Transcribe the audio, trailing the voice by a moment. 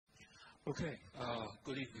Okay,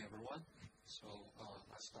 good evening, everyone. So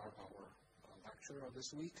let's start our lecture of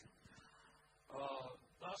this week.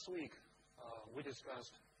 Last week, we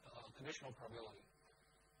discussed conditional probability.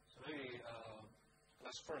 So maybe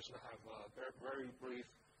let's first have a very brief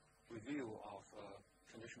review of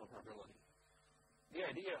conditional probability. The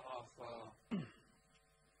idea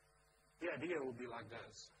would be like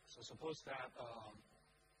this. So suppose that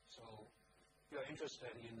so you're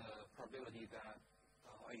interested in the probability that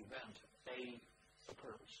an event A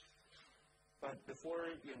occurs. But before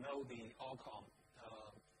you know the outcome,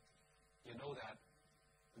 you know that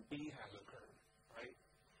B has occurred, right?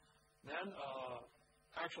 Then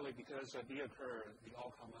actually because B occurred, the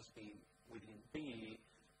outcome must be within B,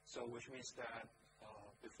 so which means that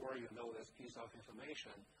before you know this piece of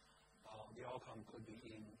information, the outcome could be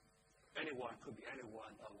anyone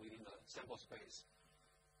within the sample space.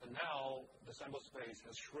 But now the sample space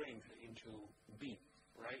has shrunk into B,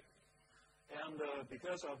 right? And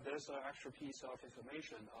because of this extra piece of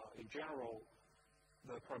information, in general,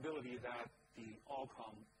 the probability that the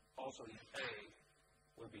outcome also in A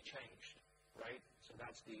will be changed, right? So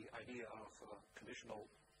that's the idea of conditional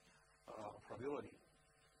probability.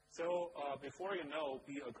 So before you know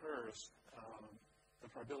B occurs, the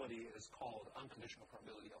probability is called unconditional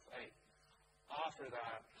probability of A. After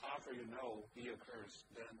that, after you know B occurs,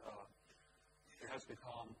 then it has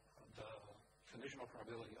become the conditional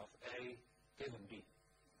probability of A given B,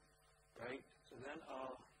 right? So then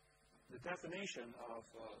the definition of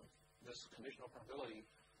this conditional probability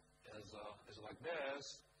is like this.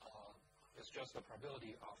 It's just the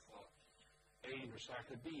probability of A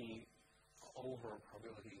intersected B over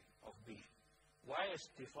probability of B. Why is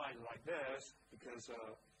defined like this? Because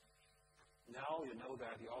now you know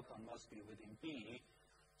that the outcome must be within B.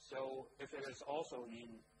 So if it is also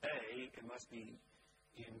in A, it must be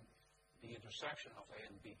in the intersection of A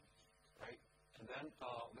and B, right? And then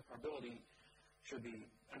the probability should be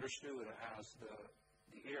understood as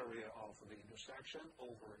the area of the intersection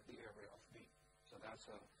over the area of B. So that's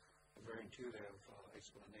a very intuitive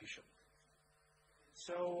explanation.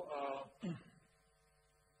 So,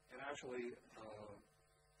 and actually,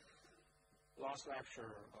 last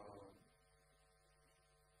lecture,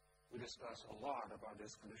 we discussed a lot about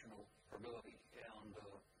this conditional probability, and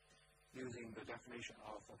using the definition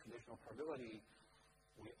of conditional probability,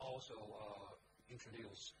 we also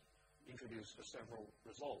introduced several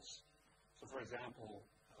results. So, for example,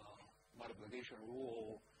 multiplication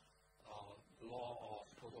rule, law of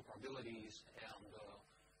total probabilities, and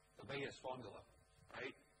the Bayes formula,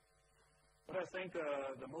 right? But I think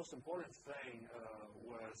the most important thing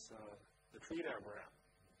was the tree diagram.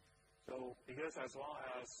 So because as long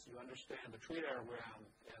as you understand the tree diagram,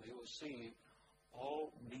 and you will see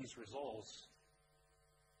all these results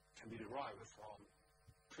can be derived from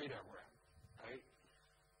tree diagram, right?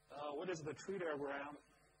 What is the tree diagram?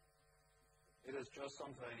 It is just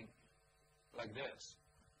something like this.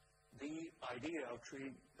 The idea of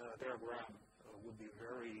tree diagram would be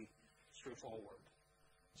very straightforward.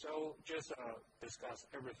 So just discuss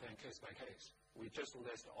everything case by case. We just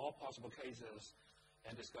list all possible cases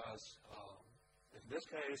and discuss if this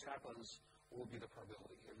case happens, what will be the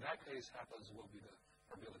probability. If that case happens, what will be the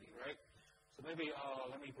probability, right? So maybe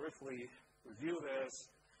let me briefly review this.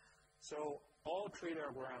 So all tree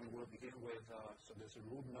diagram will begin with so there's a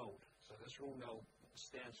root node. So this root node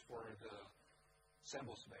stands for the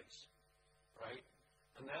sample space, right?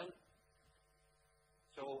 And then,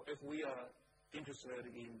 so if we are interested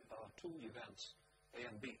in two events, A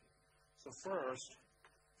and B. So first,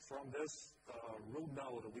 from this root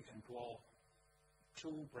node, we can draw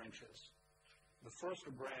two branches. The first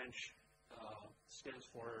branch stands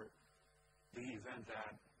for the event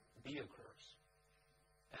that B occurs,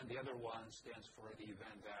 and the other one stands for the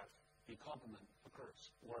event that B complement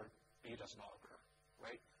occurs, or B does not occur,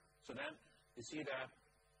 right? So then you see that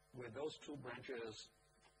with those two branches,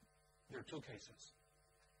 there are two cases.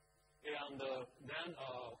 And then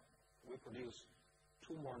we produce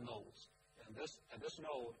two more nodes. And at this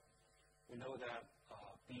node, we know that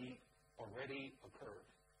B already occurred.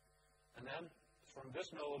 And then from this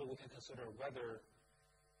node, we can consider whether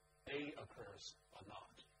A occurs or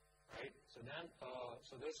not, right? So then,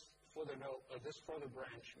 so this further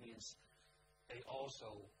branch means A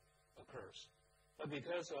also occurs. But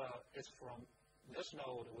because it's from this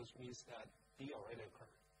node, which means that B already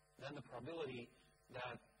occurred, then the probability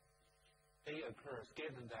that A occurs,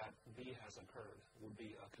 given that B has occurred, would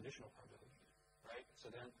be a conditional probability, right?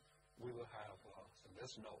 So then we will have so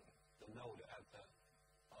this node, the node at the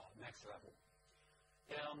next level.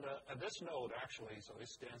 And at this node, actually, so it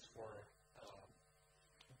stands for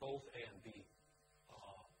both A and B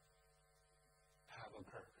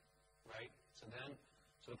occurred, right? So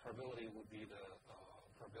the probability would be the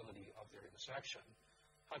probability of their intersection.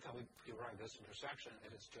 How can we derive this intersection?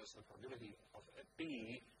 It is just the probability of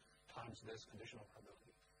B times this conditional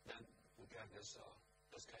probability. Then we get this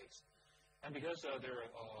case. And because there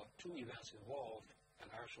are two events involved, and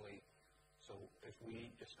actually, so if we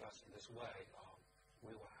discuss in this way,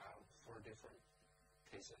 we will have 4 different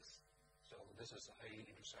cases. So this is A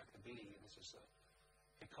intersect B, this is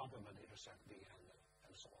a complement intersect B,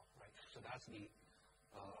 and so on, right? So that's the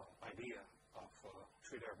idea of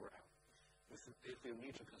tree diagram. If you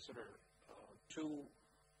need to consider 2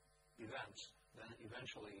 events, then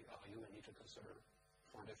eventually you will need to consider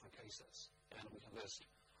 4 different cases, and we can list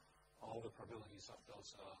all the probabilities of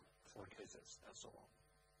those 4 cases, and so on.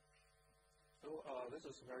 So this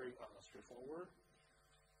is very straightforward,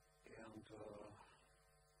 and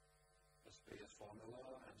this Bayes formula,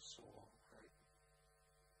 and so on, right?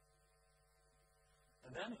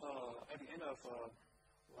 And then at the end of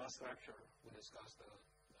last lecture, we discussed the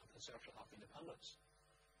conception of independence.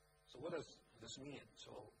 So what does this mean?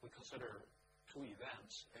 So we consider 2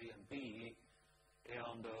 events, A and B,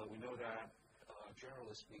 and we know that,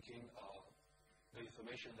 generally speaking, the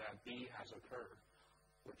information that B has occurred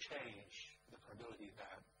will change the probability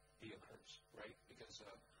that B occurs, right? Because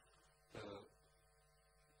the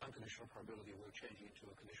unconditional probability will change into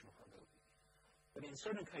a conditional probability. But in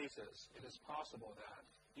certain cases, it is possible that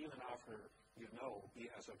even after you know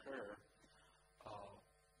B has occurred,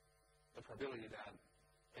 the probability that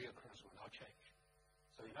A occurs will not change.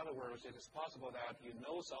 So in other words, it is possible that you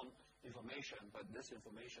know some information, but this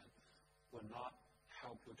information will not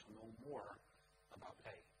help you to know more about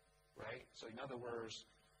A, right? So in other words,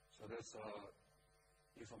 so this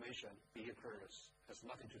information, B occurs, has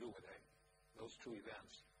nothing to do with A. Those 2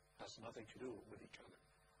 events has nothing to do with each other,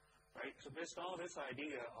 right? So based on this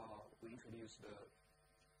idea, we introduce the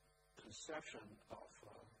conception of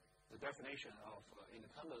the definition of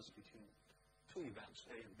independence between 2 events,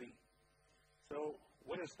 A and B. So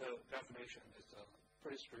what is the definition? It's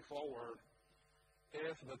pretty straightforward.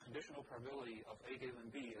 If the conditional probability of A given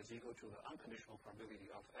B is equal to the unconditional probability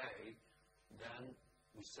of A, then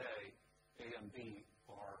we say A and B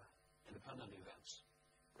are independent events,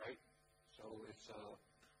 right? So it's,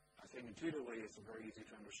 I think intuitively it's very easy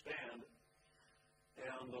to understand.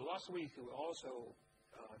 And last week we also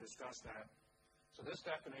discussed that, so this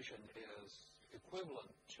definition is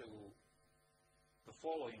equivalent to the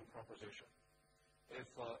following proposition. If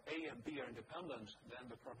A and B are independent, then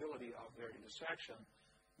the probability of their intersection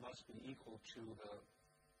must be equal to the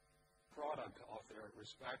product of their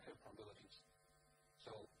respective probabilities.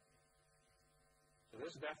 So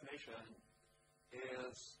this definition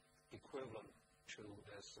is equivalent to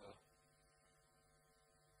this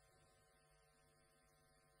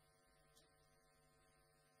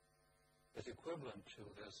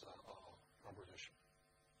proposition.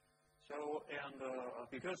 So, and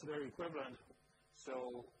because they're equivalent,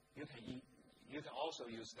 so you can also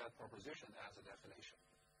use that proposition as a definition.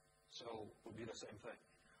 So it would be the same thing.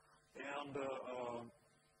 And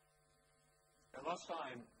last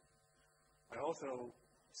time, I also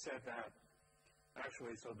said that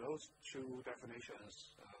actually, so those 2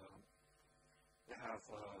 definitions, they have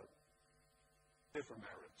different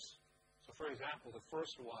merits. So for example, the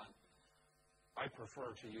first one, I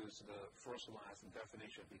prefer to use the first one as a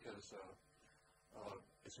definition because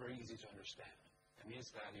it's very easy to understand. It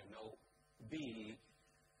means that you know B,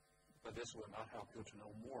 but this will not help you to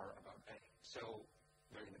know more about A. So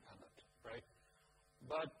they're independent, right?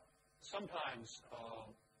 But sometimes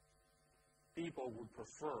people would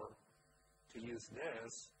prefer to use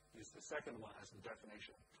the second one as the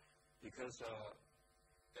definition, because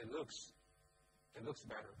it looks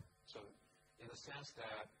better. So in the sense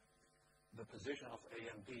that the position of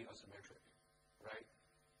A and B are symmetric, right?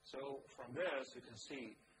 So from this, you can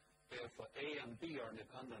see if A and B are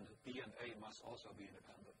independent, B and A must also be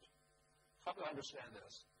independent. How to understand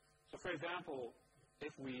this? So for example,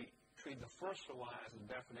 if we treat the first one as a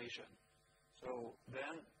definition, so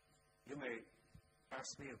then you may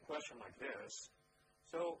ask me a question like this.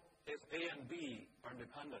 So if A and B are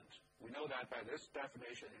independent, we know that by this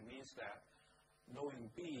definition, it means that knowing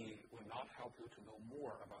B will not help you to know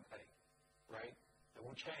more about A, right? It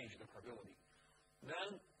will change the probability.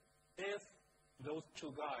 Then if those 2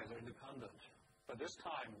 guys are independent, but this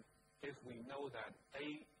time, if we know that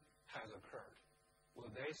A has occurred, will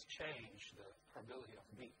this change the probability of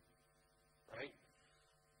B, right?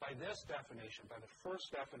 By this definition, by the first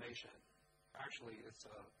definition, actually it's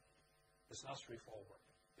not straightforward.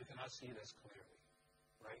 You cannot see this clearly,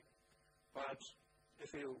 right? But if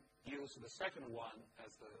you use the second one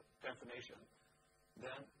as the definition,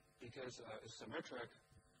 then because it's symmetric,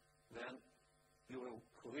 then you will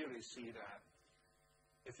clearly see that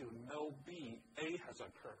if you know A has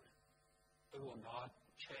occurred, it will not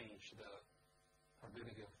change the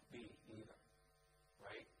probability of B either,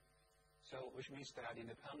 right? So, which means that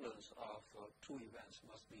independence of two events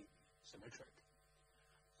must be symmetric.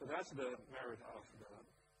 So that's the merit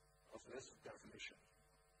of this definition.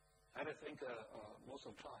 And I think most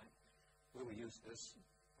of the time we will use this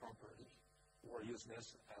property or use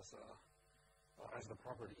this as the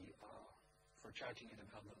property for checking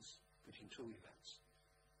independence between two events.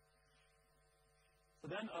 So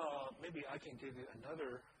then maybe I can give you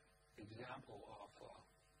another example of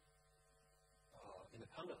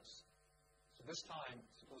independence. So this time,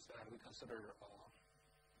 suppose that we consider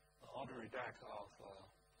an ordinary deck of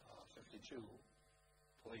 52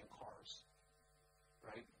 playing cards,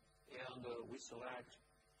 right? And we select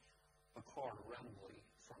a card randomly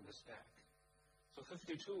from this deck. So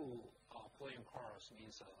 52 playing cards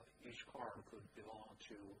means each card could belong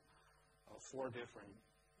to 4 different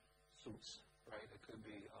suits, right? It could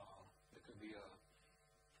be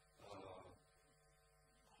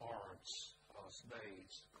hearts,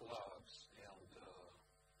 spades, clubs,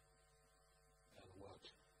 and what?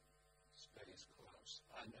 Spades, clubs,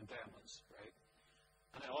 and diamonds, right?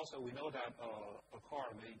 And also we know that a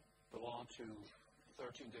card may belong to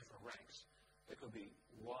 13 different ranks. It could be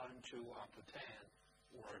 1, 2, up to 10,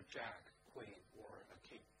 or jack, queen, or a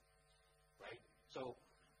king, right? So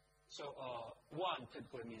 1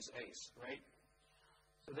 typically means ace, right?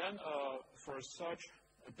 So then for such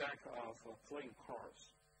a deck of playing cards,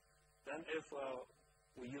 then if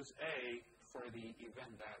we use A for the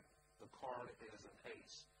event that the card is an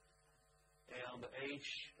ace, and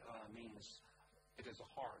H means it is a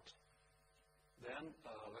heart, then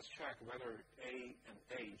let's check whether A and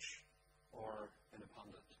H are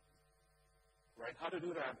independent, right? How to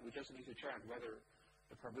do that? We just need to check whether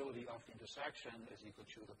the probability of intersection is equal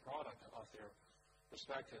to the product of their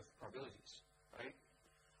respective probabilities, right?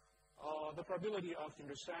 The probability of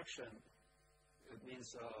intersection, it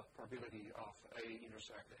means probability of A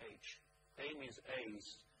intersect H. A means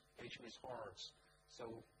ace, H means hearts. So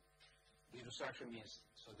the intersection means,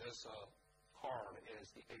 so this card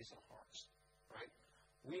is the ace of hearts, right?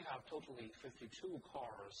 We have totally 52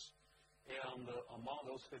 cards, and among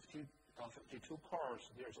those 52 cards,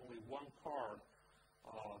 there's only one card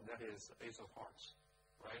that is ace of hearts,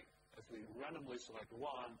 right? If we randomly select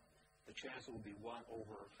one, the chance will be 1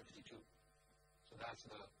 over 52. So that's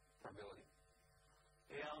the probability.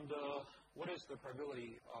 And what is the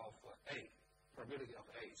probability of A? Probability of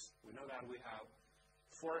ace. We know that we have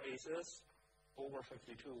 4 aces over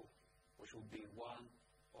 52, which will be 1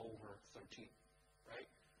 over 13, right?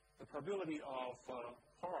 The probability of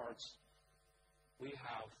hearts, we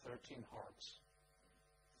have 13 hearts.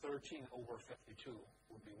 13 over 52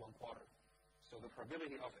 would be 1/4. So the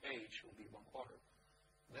probability of H will be 1/4.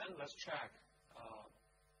 Then let's check.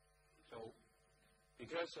 So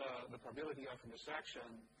because the probability of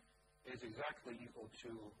intersection is exactly equal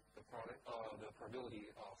to the probability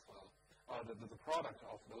of the product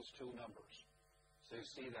of those two numbers. So you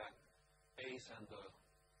see that ace and the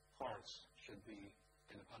hearts should be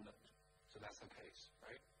independent. So that's the case,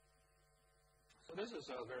 right? So this is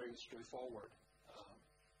a very straightforward.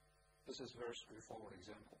 This is a very straightforward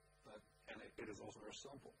example, and it is also very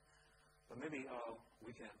simple. But maybe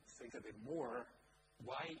we can think a bit more.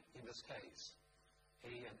 Why, in this case, A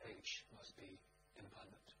and H must be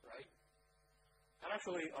independent, right? And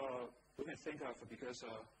actually, we can think of, because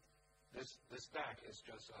this deck is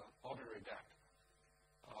just an ordinary deck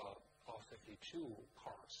of 52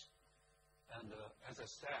 cards. And as I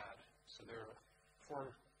said, so there are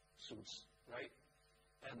 4 suits, right?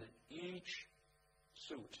 And each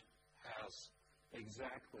suit has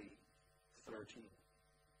exactly 13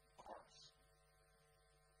 cards.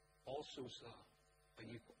 All suits are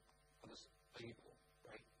equal,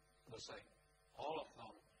 right? The same. All of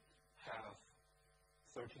them have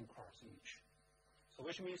 13 cards each. So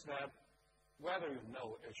which means that whether you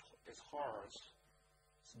know it's hearts,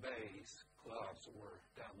 spades, clubs, or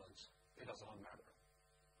diamonds, it does not matter.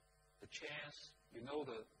 The chance, you know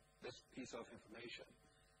this piece of information,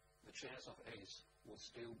 the chance of ace will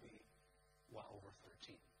still be 1 over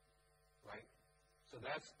 13, right? So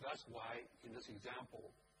that's why in this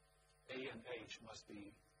example, A and H must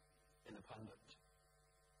be independent.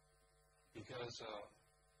 Because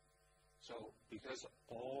because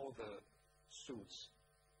all the suits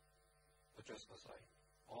are just the same.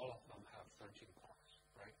 All of them have 13 cards,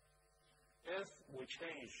 right? If we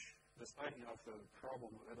change the spelling of the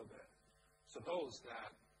problem a little bit, suppose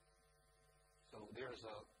that, so there's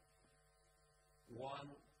one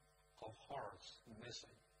of hearts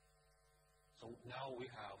missing. So now we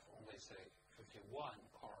have only, say, 51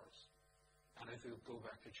 cars. And if you go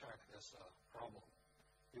back to check this problem,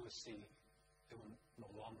 you will see it will no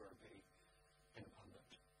longer be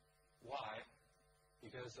independent. Why?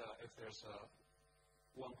 Because if there's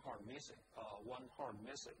one card missing,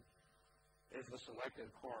 if the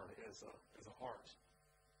selected card is a heart,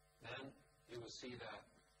 then you will see that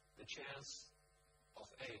the chance of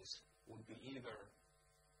ace would be either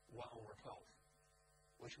 1 over 12,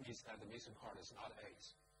 which means that the missing card is not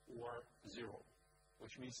ace, or 0,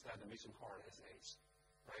 which means that the missing card is ace,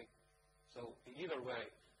 right? So in either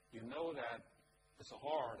way, you know that it's a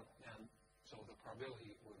heart, and so the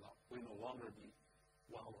probability will no longer be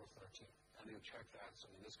 1 over 13. And you check that,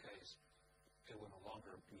 so in this case, it will no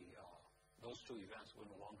longer be, those two events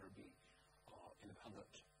will no longer be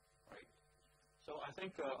independent, right? So I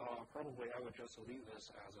think probably I would just leave this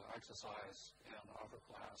as an exercise, and after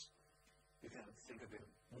class, you can think a bit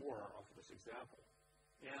more of this example.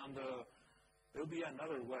 And there will be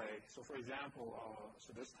another way. So for example,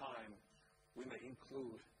 so this time, we may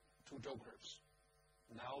include 2 jokers.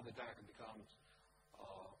 Now the deck becomes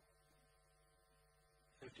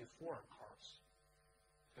 54 cards,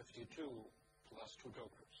 52 plus 2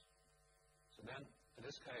 jokers. So then, in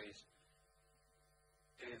this case,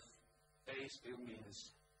 if A still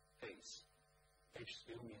means ace, H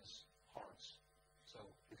still means hearts. So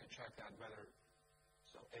you can check that whether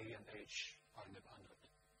A and H are independent.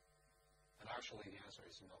 And actually, the answer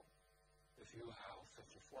is no. If you have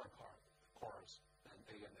 54 cards, then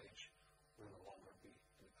A and H will no longer be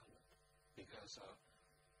independent, because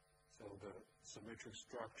so the symmetric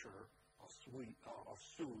structure of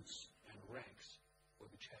suits and ranks will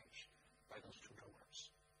be changed by those 2 jokers,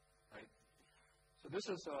 right? So this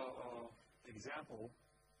is an example,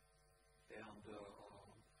 and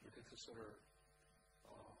you can consider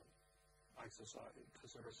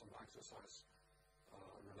some exercise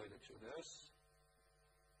related to this.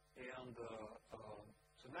 And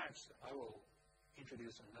so next, I will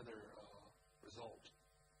introduce another result.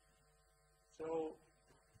 So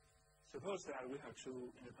suppose that we have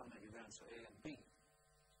 2 independent events, A and B.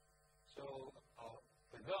 So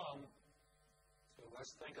with them, so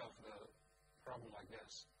let's think of the problem like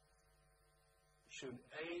this. Should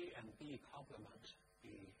A and B complement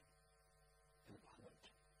be independent?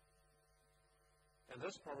 And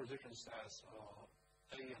this proposition says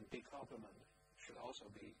A and B complement should also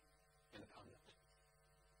be independent.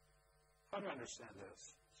 How do I understand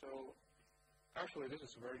this? So actually, this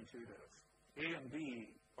is very intuitive. A and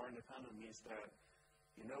B are independent means that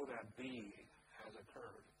you know that B has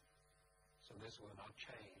occurred. So this will not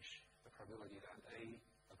change the probability that A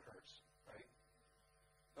occurs, right?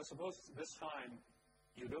 But suppose this time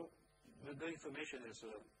you don't, the information is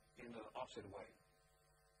in the opposite way.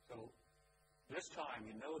 So this time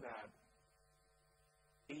you know that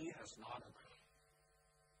B has not occurred.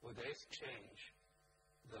 Will this change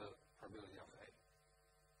the probability of A,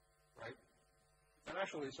 right? And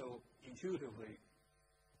actually, so intuitively,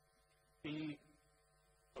 B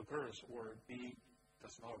occurs or B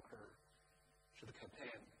does not occur should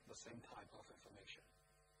contain the same type of information,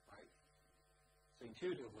 right? So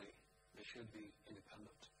intuitively, they should be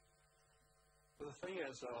independent. But the thing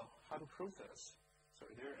is, how to prove this? So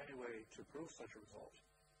is there any way to prove such a result?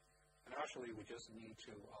 And actually, we just need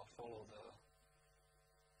to follow the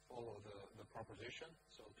proposition.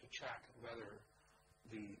 So to check whether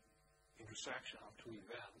the intersection of 2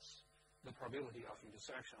 events, the probability of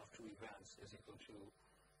intersection of 2 events is equal to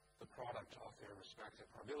the product of their respective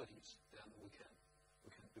probabilities, then we can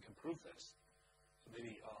prove this. So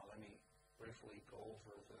maybe let me briefly go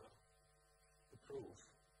over the proof.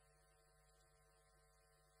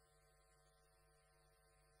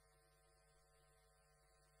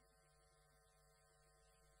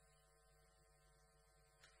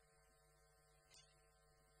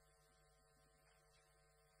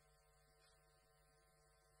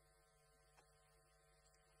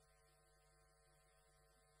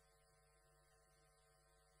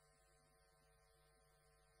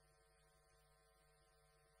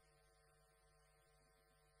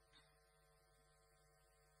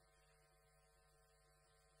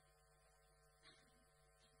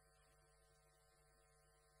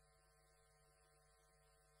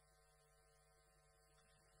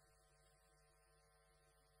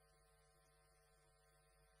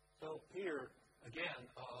 So here, again,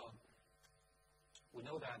 we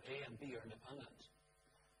know that A and B are independent,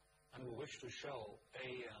 and we wish to show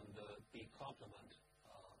A and B complement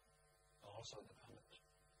are also independent.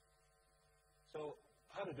 So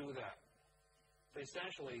how to do that? So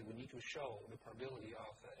essentially, we need to show the probability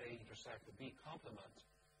of the A intersect the B complement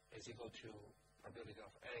is equal to probability of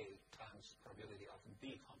A times probability of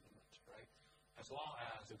B complement, right? As long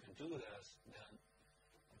as you can do this, then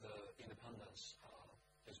the independence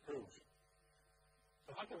is proved.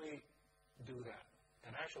 So how can we do that?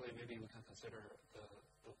 And actually, maybe we can consider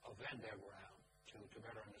a Venn diagram to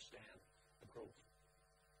better understand the proof.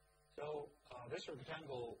 So this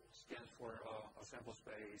rectangle stands for a sample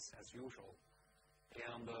space as usual.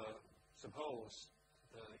 And suppose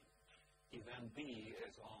the event B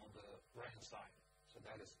is on the right-hand side. So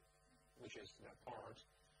that is, which is that part.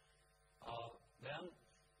 Then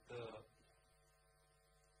the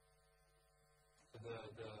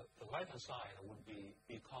right-hand side would be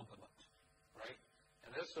B complement, right?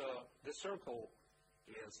 And this circle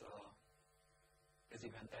is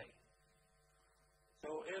event A.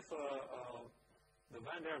 So if the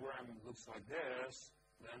Venn diagram looks like this,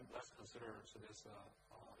 then let's consider this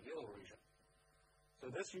yellow region. So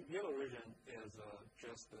this yellow region is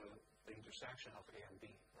just the intersection of A and B,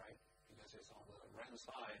 right? Because it's on the right-hand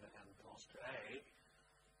side and belongs to A.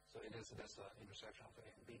 So it is this intersection of A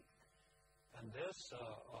and B. And this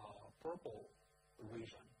purple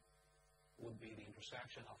region would be the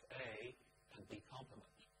intersection of A and B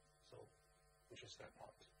complement, so which is that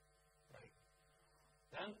part, right?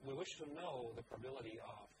 Then we wish to know the probability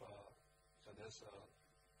of this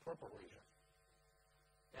purple region.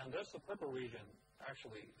 And this purple region,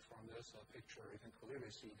 actually, from this picture, you can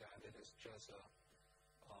clearly see that it is just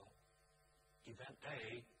event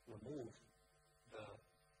A remove the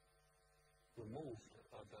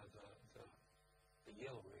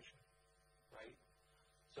yellow region, right?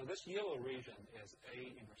 So this yellow region is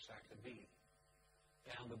A intersect B,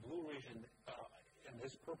 and the blue region, and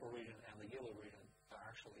this purple region and the yellow region are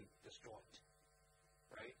actually disjoint,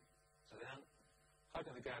 right? So then, how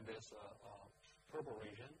can we get this purple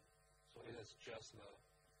region? So it is just the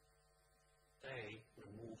A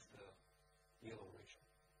remove the yellow region.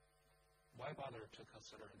 Why bother to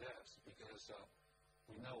consider this? Because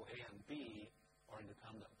we know A and B are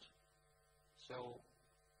independent. So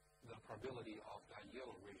the probability of that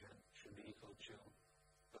yellow region should be equal to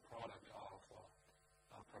the product of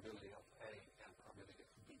probability of A and probability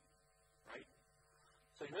of B, right?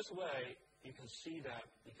 So in this way, you can see that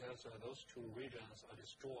because those two regions are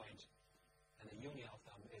disjoint and the union of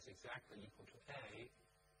them is exactly equal to A,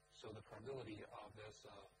 so the probability of this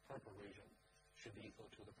purple region should be equal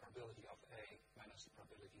to the probability of A minus the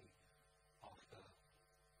probability of the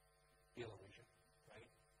yellow region, right?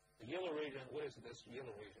 The yellow region, what is this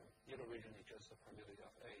yellow region? Yellow region is just the probability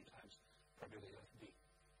of A times probability of B.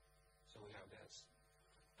 So we have this.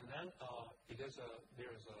 And then because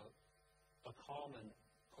there is a common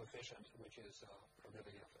coefficient, which is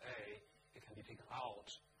probability of A, it can be taken out.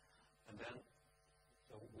 And then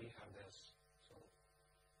so we have this. So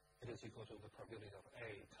it is equal to the probability of A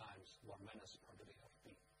times 1 minus probability of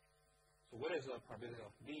B. So what is the probability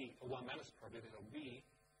of B? 1 minus probability of B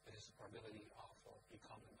is the probability of B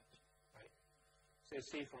complement, right? So you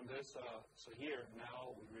see from this, so here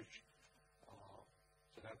now we reach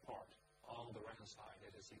to that part. On the right-hand side,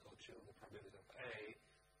 it is equal to the probability of A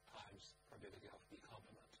times probability of B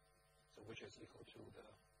complement, so which is equal to the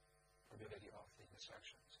probability of the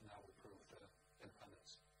intersection. So now we prove the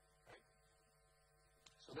independence, right?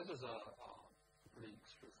 So this is a pretty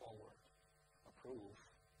straightforward proof,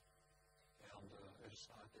 and it's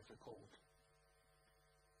not difficult.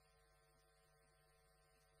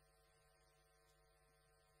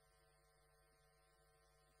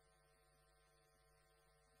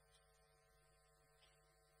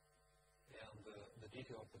 The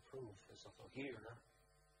detail of the proof is also here.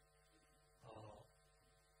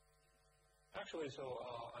 Actually, so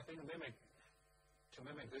I think to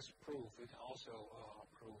mimic this proof, we can also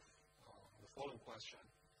prove the following question.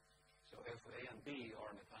 So if A and B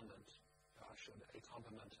are independent, should A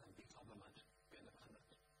complement and B complement be independent,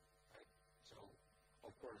 right? So,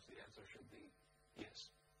 of course, the answer should be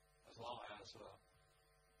yes. As long as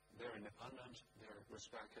they're independent, their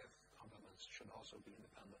respective complements should also be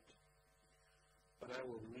independent. But I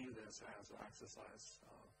will leave this as an exercise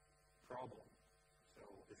problem. So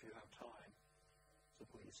if you have time, so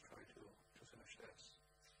please try to finish this.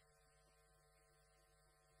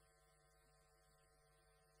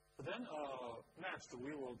 So then next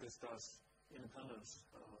we will discuss independence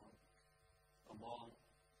among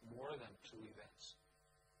more than two events.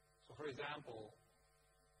 So for example,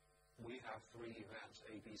 we have three events,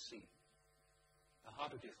 A, B, C. Now how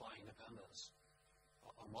to define independence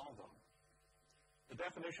among them? The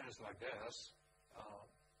definition is like this.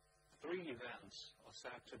 Three events are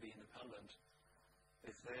said to be independent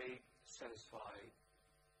if they satisfy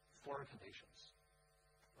four conditions,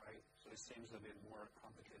 right? it seems a bit more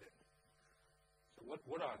complicated. So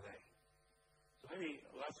what are they? So maybe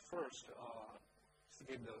let's first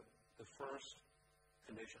give the first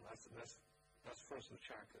condition. Let's first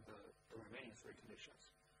check the remaining three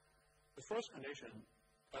conditions. The first condition,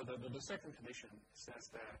 the second condition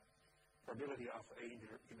says that probability of A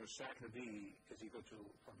intersect B is equal to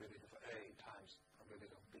probability of A times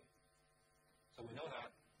probability of B. So we know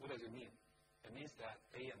that. What does it mean? It means that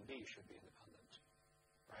A and B should be independent,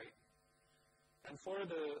 right? And for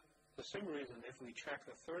the same reason, if we check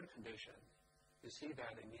the third condition, you see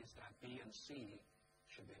that it means that B and C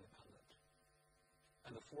should be independent.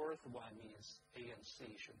 And the fourth one means A and C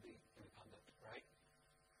should be independent, right?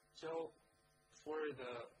 So for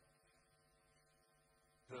the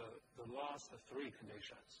last three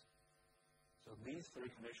conditions, so these three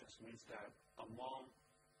conditions means that among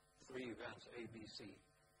three events A, B, C,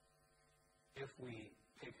 if we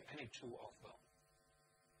pick any two of them,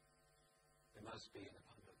 they must be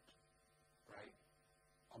independent, right?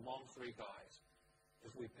 Among three guys,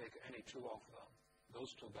 if we pick any two of them,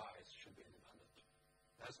 those two guys should be independent.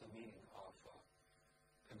 That's the meaning of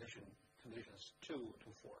conditions 2 to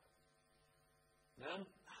 4. Then,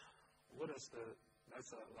 what is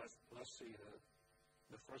let's see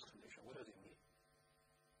the first condition. What does it mean?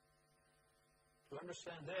 To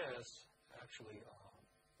understand this, actually,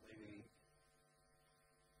 maybe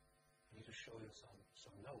I need to show you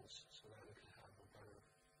some notes so that we can have a better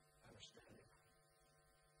understanding.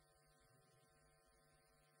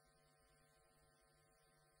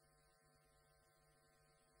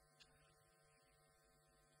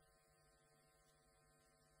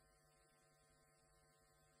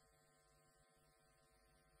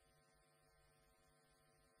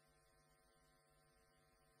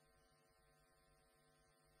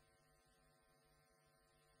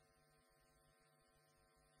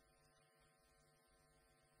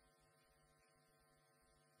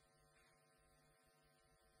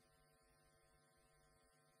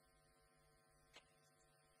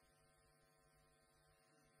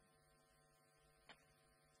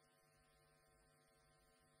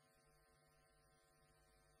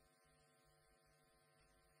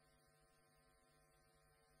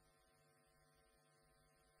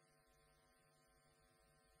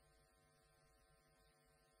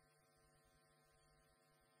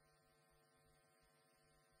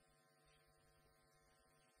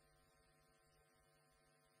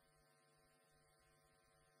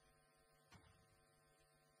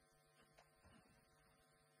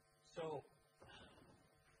 So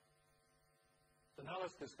now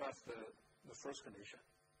let's discuss the first condition.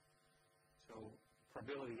 So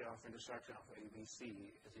probability of intersection of A, B, C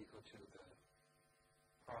is equal to the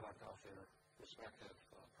product of their respective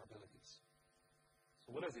probabilities.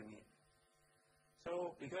 So what does it mean?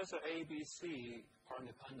 So because A, B, C are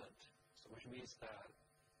independent, so which means that,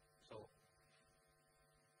 so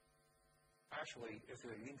actually if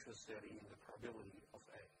you're interested in the probability of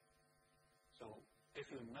A, so if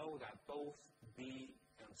you know that both B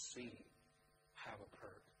and C have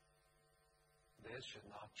occurred, this should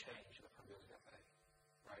not change the probability of A,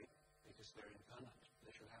 right? Because they're independent.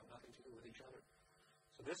 They should have nothing to do with each other.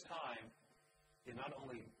 So this time, you not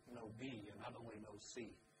only know B, you not only know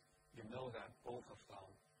C, you know that both of them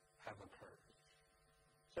have occurred.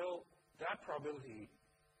 So that probability,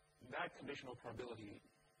 that conditional probability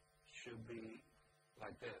should be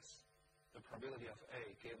like this. The probability of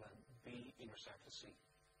A given B intersect C,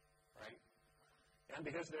 right? And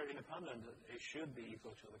because they're independent, it should be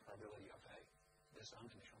equal to the probability of A, this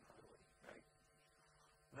unconditional probability, right?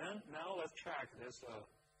 Then now let's check this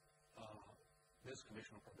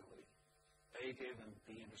conditional probability, A given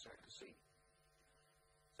B intersect C.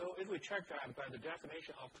 So if we check that by the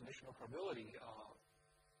definition of conditional probability,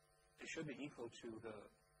 it should be equal to the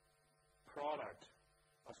product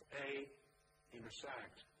of A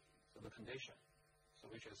intersect, so the condition, so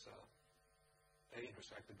which is A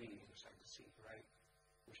intersect B intersect C, right?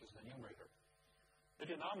 Which is the numerator. The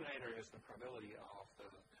denominator is the probability of the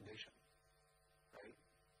condition, right?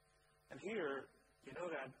 And here, you know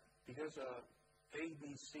that because A,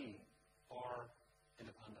 B, C are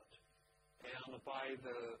independent, and by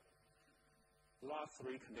the last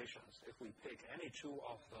three conditions, if we pick any two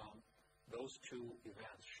of them, those two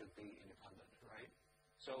events should be independent, right?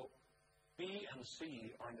 So B and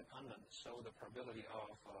C are independent, so the probability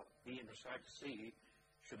of B intersect C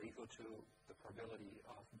should equal to the probability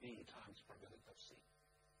of B times probability of C.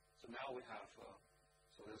 So now we have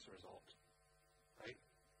this result, right?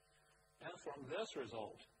 And from this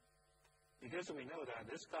result, because we know that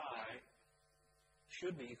this guy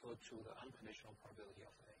should be equal to the unconditional probability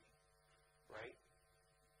of A, right?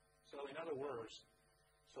 So in other words,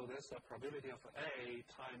 So this probability of A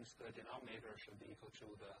times the denominator should be equal to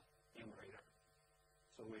the numerator.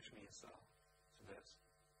 So which means this,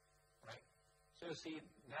 right? So you see,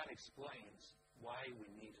 that explains why we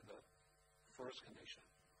need the first condition.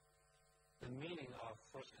 The meaning of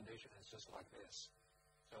first condition is just like this.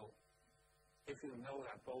 So if you know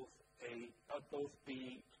that both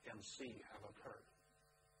B and C have occurred,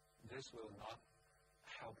 this will not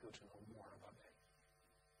help you to know more about A,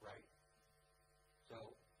 right? So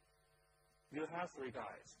you have three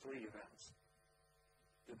events.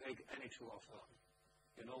 You take any two of them.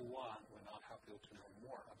 You know one will not help you to know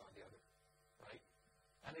more about the other, right?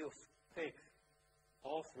 And you pick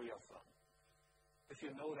all three of them. If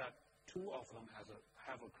you know that two of them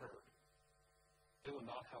have occurred, it will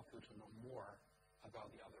not help you to know more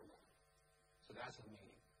about the other one. So that's the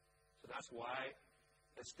meaning. So that's why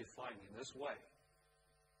it's defined in this way.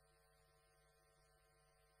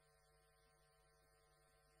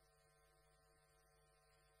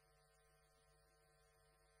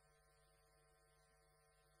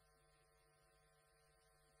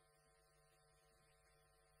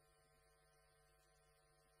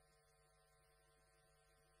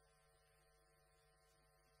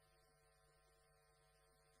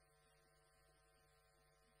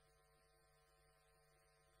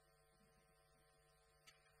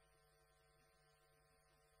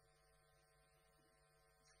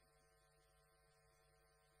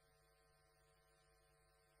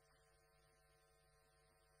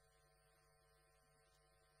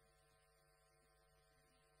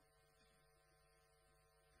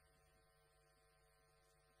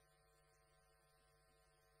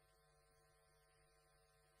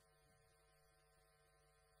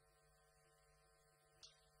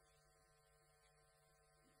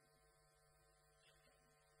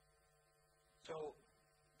 So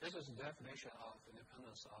this is the definition of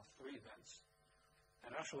independence of three events.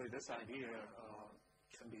 And actually this idea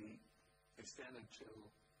can be extended to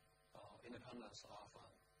independence of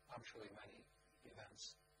arbitrarily many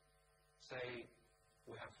events. Say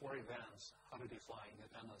we have four events, how to define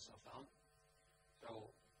independence of them? So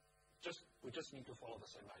we just need to follow the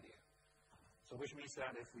same idea. So which means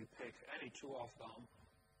that if we pick any two of them,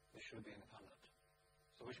 they should be independent.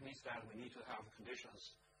 So which means that we need to have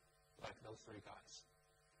conditions like those three guys.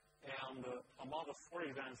 And among the four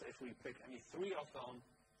events, if we pick any three of them,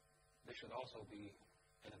 they should also be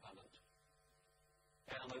independent.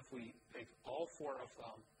 And if we pick all four of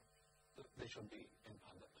them, they should be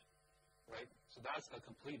independent, right? So that's the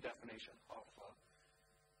complete definition of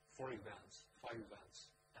four events, five events,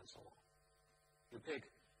 and so on. You pick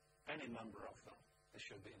any number of them, they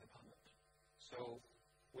should be independent. So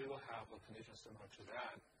we will have a condition similar to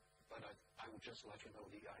that, but I would just let you know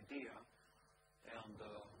the idea. And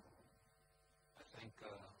I think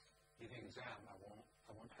in the exam, I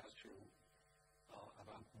won't ask you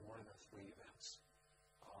about more than three events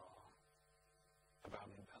about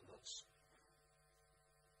independence.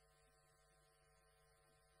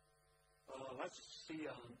 Let's see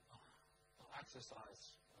an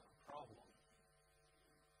exercise problem.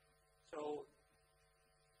 So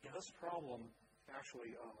in this problem,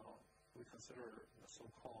 actually, we consider the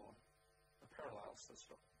so-called parallel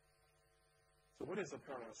system. So what is a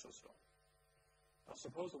parallel system?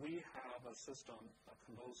 Suppose we have a system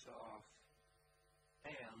composed of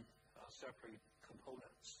n separate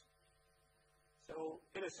components. So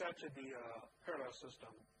it is said to be a parallel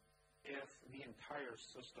system if the entire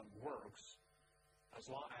system works as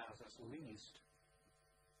long as at least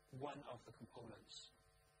one of the components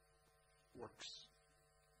works,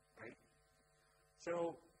 right?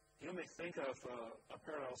 So you may think of a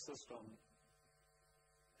parallel system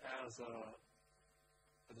as a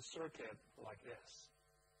circuit like this.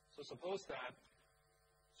 So suppose that,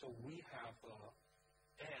 we have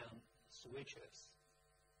n switches,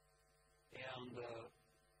 and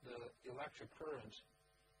the electric current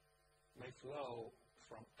may flow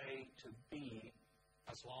from A to B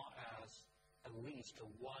as long as at least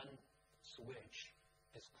one switch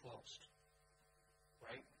is closed,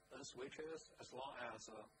 right? N switches, as long as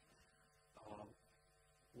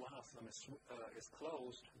one of them is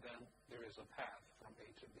closed, then there is a path from A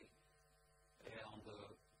to B, and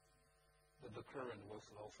the current will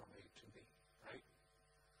flow from A to B, right?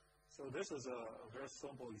 So this is a very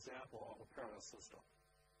simple example of a parallel system.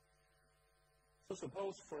 So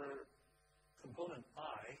suppose for component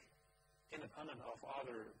I, independent of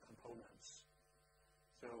other components,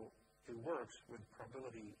 so it works with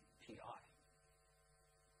probability Pi.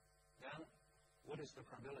 Then what is the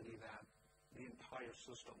probability that the entire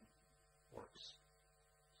system works?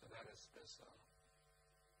 So that is this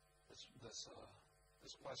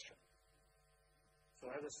question. So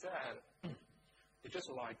as I said, it's just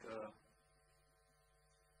like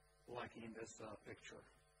in this picture.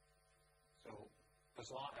 So as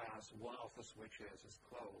long as one of the switches is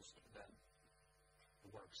closed, then it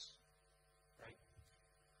works, right?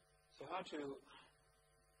 So how to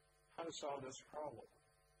solve this problem?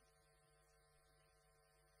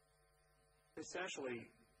 Essentially,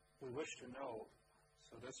 we wish to know,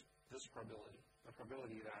 so this probability, the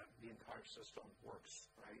probability that the entire system works,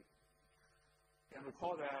 right? And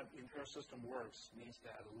recall that the entire system works means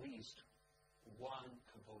that at least one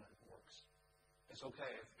component works. It's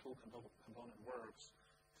okay if two component works,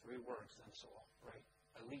 three works, and so on, right?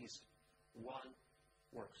 At least one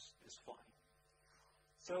works is fine.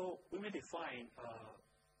 So we may define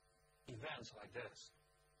events like this.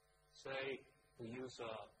 Say we use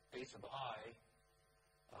base of I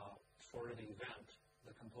for the event,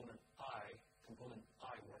 the component I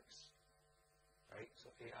works, right?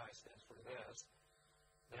 So AI stands for this.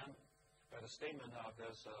 Then, by the statement of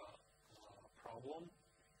this problem,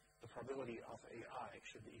 the probability of AI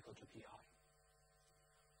should be equal to PI.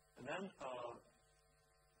 And then,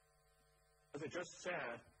 as I just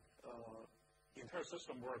said, the entire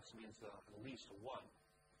system works means at least one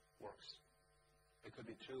works. It could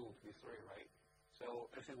be two, it could be three, right? So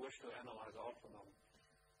if you wish to analyze all of them,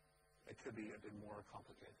 it could be a bit more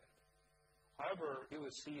complicated. However, you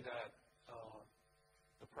will see that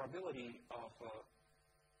the probability of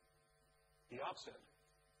the opposite,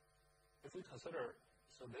 if we consider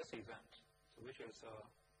this event, which is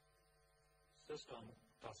system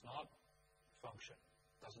does not function,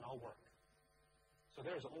 does not work. So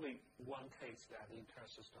there is only one case that the entire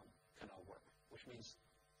system cannot work, which means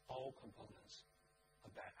all components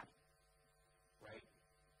are bad, right?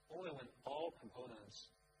 Only when all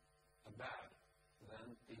components are bad,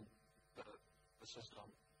 then the system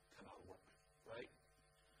cannot work, right?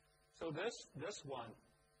 So this one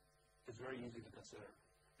is very easy to consider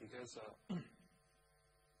because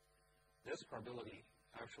this probability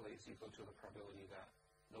actually is equal to the probability that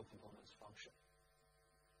no components function.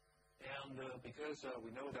 And because we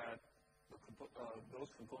know that those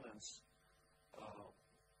components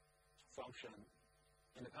function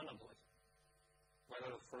independently, whether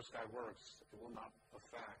the first guy works, it will not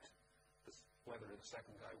affect whether the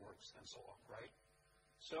second guy works, and so on, right?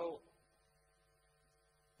 So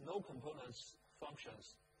no components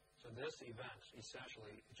functions. So this event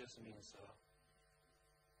essentially it just means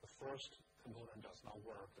the first component does not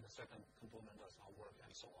work, and the second component does not work,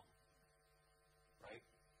 and so on, right?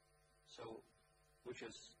 So, which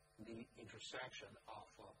is the intersection of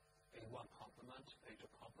A1 complement, A2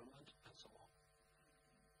 complement, and so on.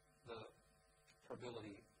 The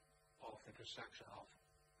probability of intersection of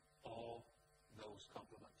all those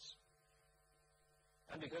complements.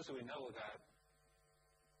 And because we know that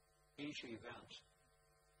each event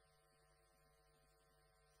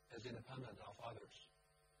is independent of others,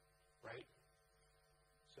 right?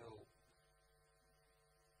 So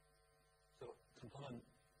component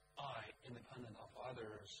I independent of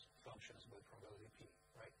others functions with probability P,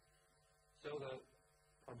 right? So the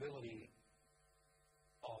probability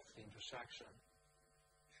of the intersection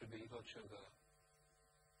should be equal to the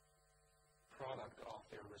product of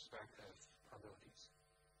their respective probabilities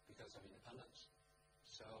because of independence.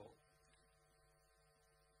 So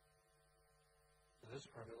this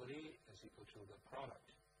probability is equal to the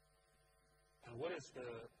product. And what is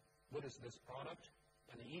this product?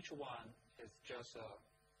 And each one is just a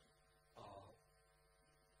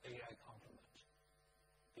AI complement.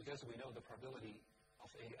 Because we know the probability of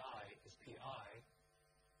AI is PI,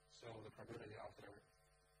 so the probability of their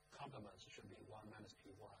complements should be 1 minus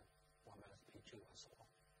P1, 1 minus P2, and so on,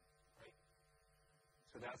 right?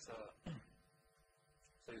 So that's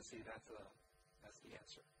so you see that's the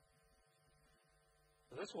answer.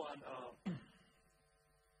 So this one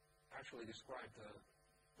actually describes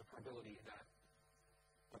the probability that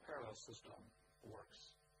a parallel system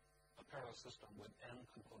works. A parallel system with n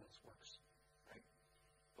components works, right?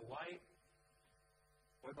 But why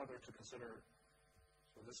bother to consider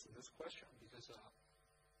this question? Because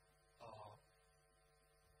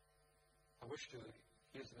I wish to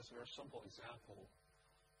use this very simple example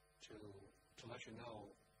to let you know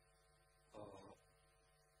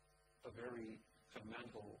a very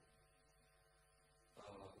fundamental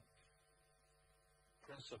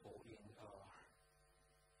principle in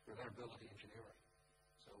reliability engineering.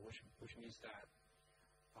 So which means that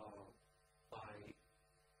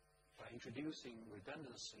by introducing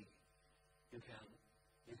redundancy, you can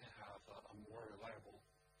have a more reliable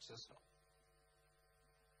system.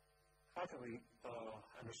 How can we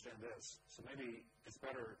understand this? So maybe it's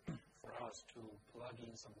better for us to plug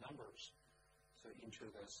in some numbers into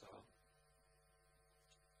this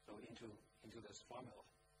formula.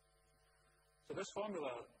 So this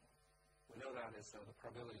formula, we know that is the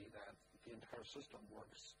probability that the entire system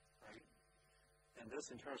works, right? And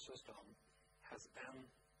this entire system has n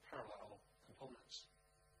parallel components.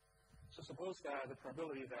 So suppose that the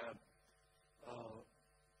probability that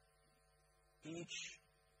each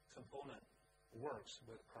component works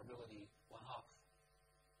with probability 1/2,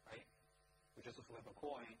 right? We just flip a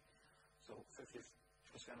coin, so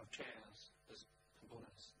 50% of chance this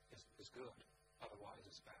component is good, otherwise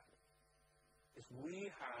it's bad. If we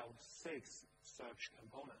have 6 such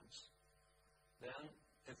components, then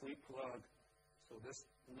if we plug this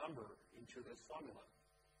number into this formula,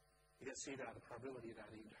 you can see that the probability that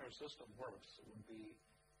the entire system works would be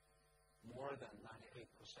more than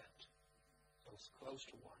 98%. So it's close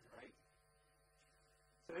to 1, right?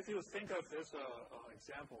 So if you think of this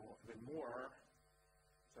example a bit more,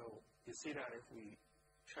 so you see that if we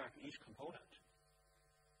check each component,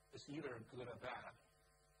 it's either good or bad,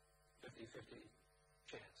 50-50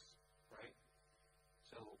 chance, right?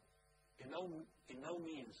 So in no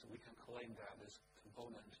means we can claim that this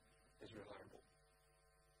component is reliable,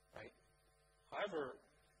 right? However,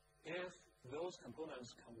 if those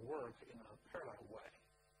components can work in a parallel way,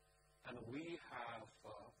 and we have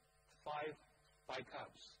 5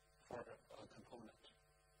 backups for a component,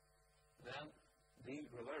 then the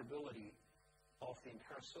reliability of the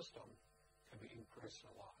entire system can be increased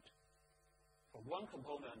a lot. For one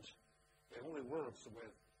component, it only works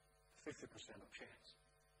with 50% of chance.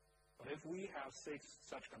 But if we have 6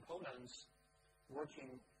 such components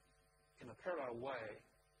working in a parallel way,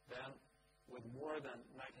 then with more than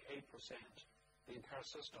 98%, the entire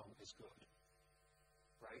system is good,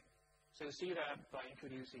 right? So you see that by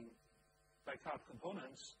introducing backup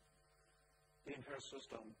components, the entire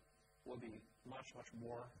system will be much, much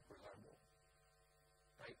more reliable,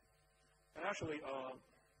 right? And actually,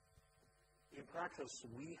 in practice,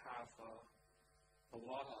 we have a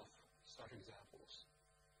lot of such examples.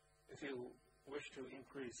 If you wish to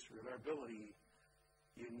increase reliability,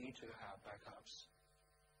 you need to have backups.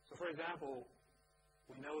 So for example,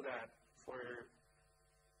 we know that for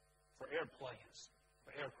airplanes,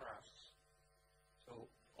 for aircrafts, so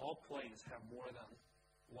all planes have more than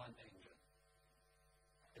one engine.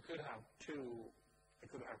 It could have 2, it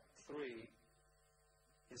could have 3.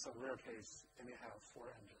 In some rare case, it may have 4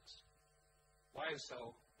 engines. Why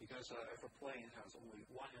so? Because if a plane has only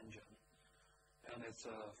one engine and it's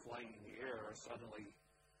flying in the air, suddenly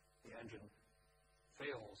the engine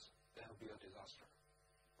fails, that would be a disaster,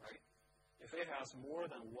 right? If it has more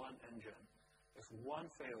than one engine, if one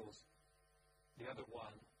fails, the other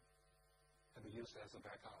one can be used as a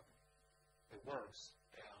backup. It works,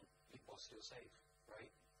 and people are still safe,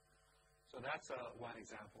 right? So that's one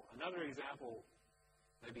example. Another example,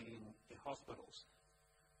 maybe in hospitals.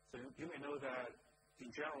 So you may know that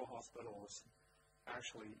in general hospitals,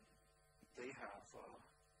 actually, they have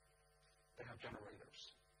generators.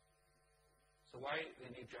 So why they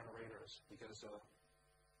need generators? Because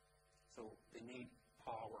so they need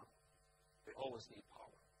power. They always need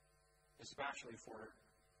power, especially for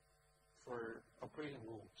operating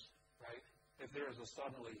rooms, right? If there is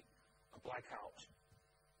suddenly a blackout,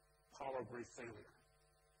 power grid failure,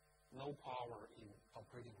 no power in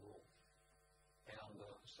operating room, and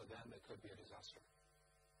so then it could be a disaster.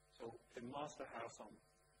 So it must have some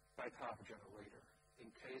backup generator. In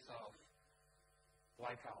case of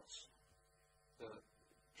blackouts, the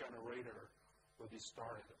generator will be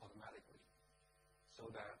started automatically so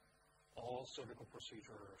that all surgical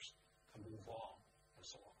procedures can move on and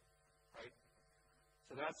so on, right?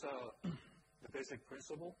 So that's the basic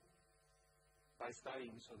principle. By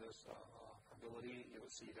studying this probability, you will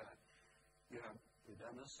see that you have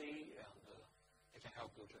redundancy and it can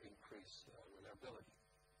help you to increase reliability.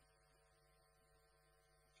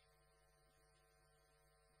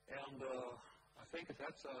 And I think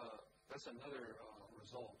that's another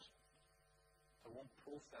result. I won't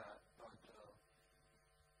prove that, but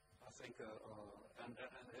I think, and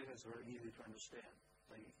it is very easy to understand.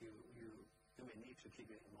 Like you may need to keep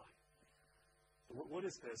it in mind. So what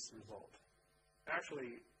is this result?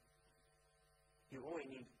 Actually, you only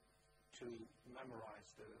need to memorize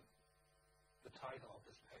the title of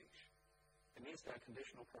this page. It means that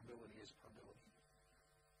conditional probability is probability.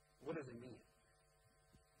 What does it mean?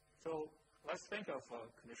 So let's think of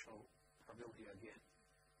conditional probability again.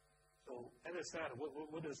 So as I said,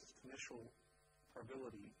 what does conditional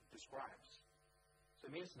probability describes? So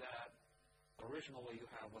it means that originally you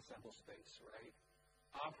have a sample space, right?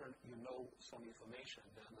 After you know some information,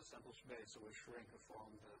 then the sample space will shrink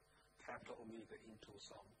from the capital omega into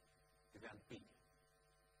some event B,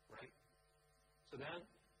 right? So then,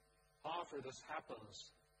 after this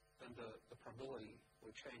happens, then the probability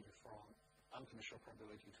will change from unconditional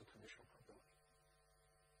probability to conditional probability.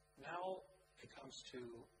 Now it comes to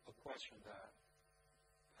a question that,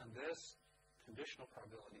 can this conditional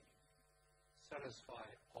probability satisfy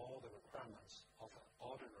all the requirements of an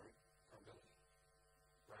ordinary probability,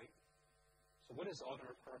 right? So what is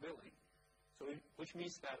ordinary probability? So which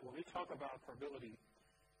means that when we talk about probability,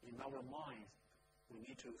 in our minds, we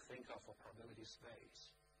need to think of a probability space,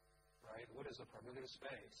 right? What is a probability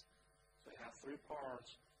space? So you have three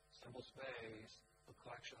parts: sample space, a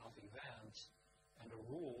collection of events, and a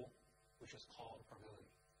rule, which is called probability.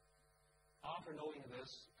 After knowing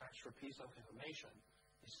this extra piece of information,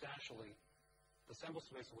 essentially, the sample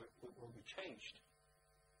space will be changed,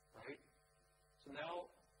 right? So now,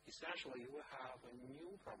 essentially, you will have a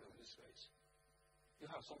new probability space. You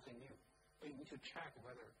have something new. But you need to check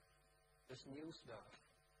whether this new stuff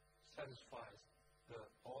satisfies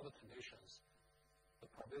all the conditions the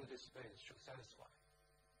probability space should satisfy.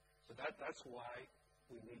 So that's why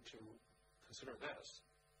we need to consider this.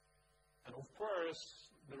 And of course,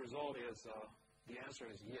 the result is, the answer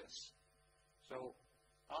is yes. So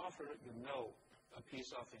after you know a piece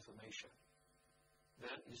of information,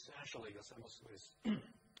 then essentially your sample space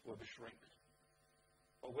will be shrinked.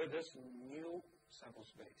 But with this new sample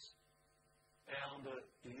space, and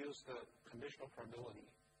you use the conditional probability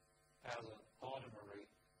as an ordinary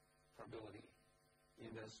probability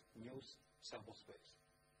in this new sample space,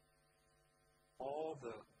 all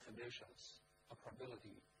the conditions a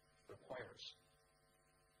probability requires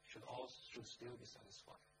should still be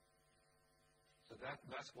satisfied. So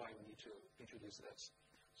that's why we need to introduce this.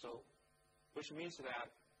 So, which means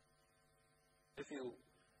that if you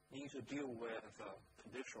need to deal with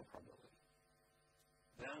conditional probability,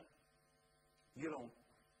 then you don't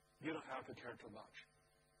have to care too much,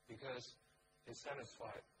 because it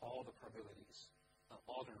satisfies all the probabilities an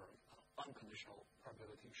ordinary, unconditional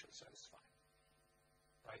probability should satisfy,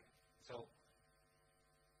 right? So,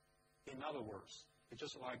 in other words, it's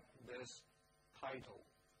just like this title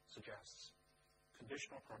suggests,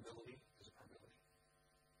 conditional probability is a probability.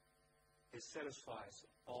 It satisfies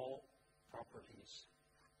all properties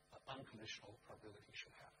an unconditional probability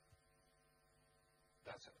should have.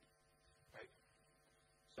 That's it, right?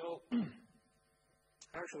 So,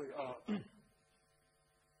 actually, how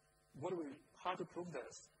to prove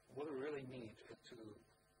this? What we really need is to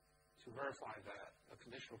verify that a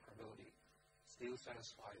conditional probability still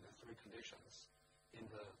satisfies the three conditions in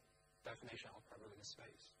the definition of probability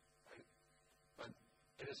space, right? But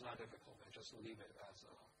it is not difficult. I just leave it as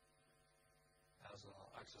an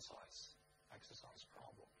exercise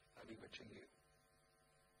problem. I leave it to you.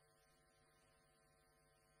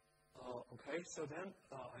 Okay, so then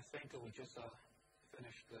I think we just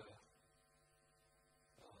finished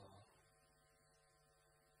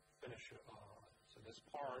this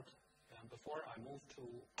part. And before I move to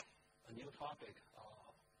a new topic,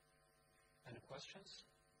 any questions?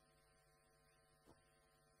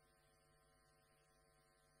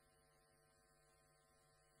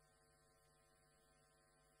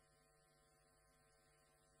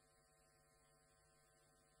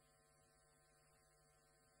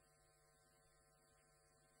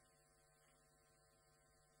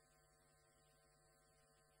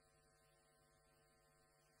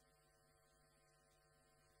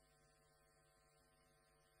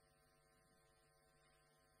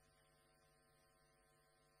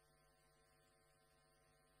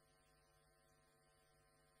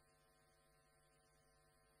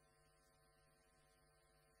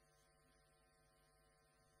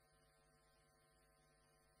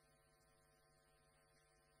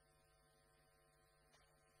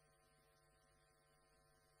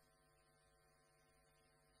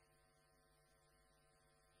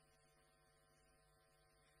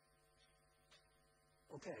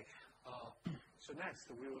 Okay, so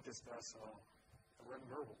next we will discuss random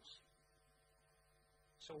variables.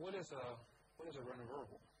 So what is a random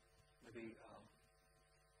variable? Maybe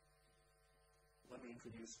let me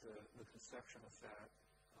introduce the conception of that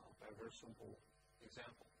by a very simple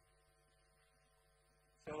example.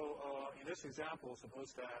 So in this example,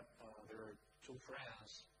 suppose that there are two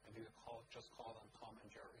friends, and you just call them Tom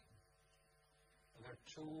and Jerry. And there are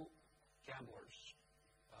two gamblers.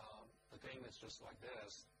 The game is just like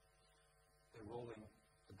this. They're rolling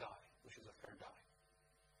a die, which is a fair die.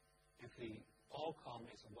 If the outcome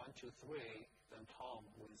is 1, 2, 3, then Tom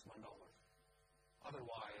wins $1.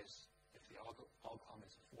 Otherwise, if the outcome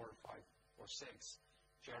is 4, 5, or 6,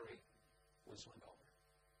 Jerry wins $1,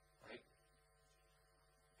 right?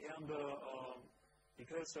 And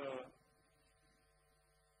because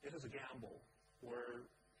it is a gamble where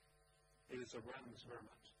it is a random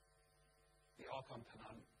experiment. The outcome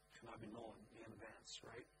cannot be known in advance,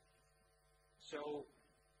 right? So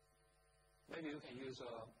maybe you can use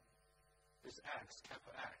this X,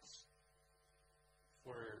 capital X,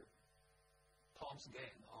 for Tom's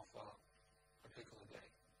gain of a particular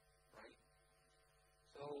game, right?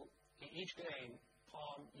 So in each game,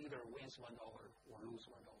 Tom either wins $1 or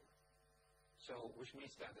loses $1. So which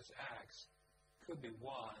means that this X could be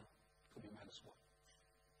 1, could be -1,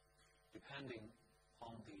 depending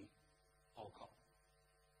on the outcome.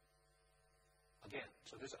 Again,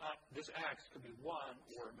 so this X could be 1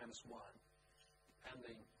 or -1,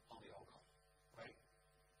 depending on the outcome, right?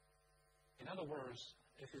 In other words,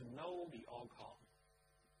 if you know the outcome,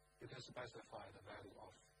 you can specify the value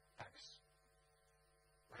of X,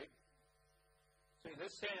 right? So in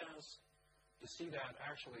this sense, you see that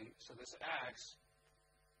actually, so this X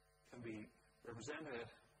can be represented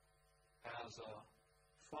as a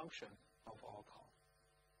function of outcome,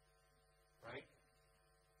 right?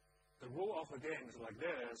 The rule of the game is like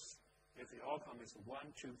this. If the outcome is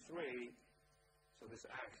 1, 2, 3, so this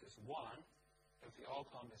X is 1. If the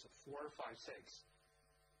outcome is 4, 5, 6,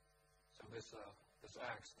 so this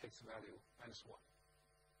X takes value -1,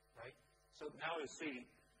 right? So now you see,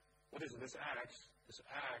 what is this X? This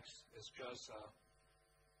X is just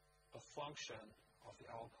a function of the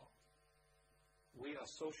outcome. We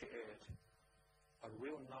associate a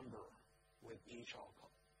real number with each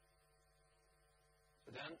outcome.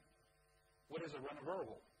 So then, what is a random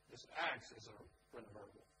variable? This X is a random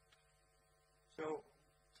variable. So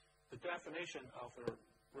the definition of a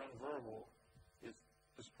random variable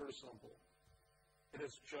is pretty simple. It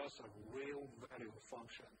is just a real value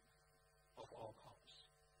function of outcomes.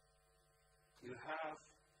 You have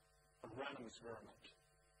a random experiment.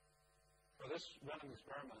 For this random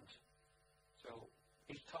experiment, so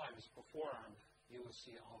each time it's performed, you will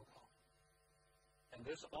see an outcome. And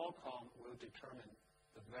this outcome will determine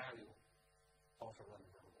the value of a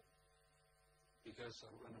random variable. Because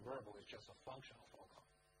a random variable is just a function of outcome,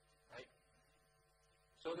 right?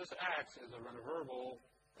 So this X is a random variable,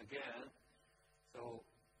 again, so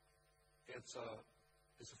it's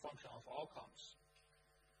a function of outcomes.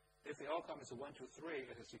 If the outcome is 1, 2, 3,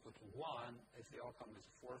 it is equal to 1. If the outcome is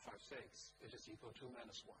 4, 5, 6, it is equal to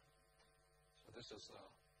 -1. So this is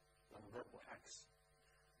a random variable X.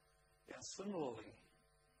 And similarly,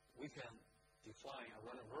 we can define a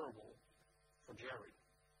random variable for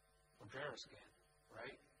Jerry's game,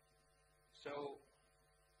 right? So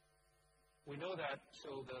we know that,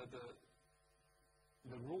 so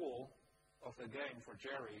the rule of the game for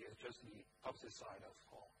Jerry is just the opposite side of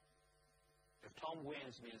Tom. If Tom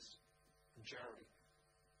wins, means Jerry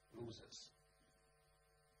loses,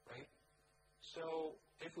 right? So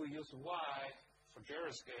if we use Y for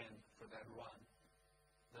Jerry's game for that run,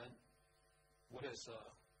 then what is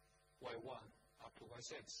Y1 up to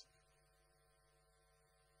Y6?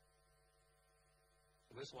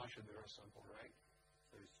 So this one should be very simple, right?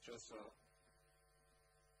 So it's just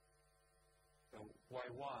the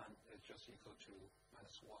Y1 is just equal to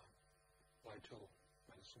 -1, Y2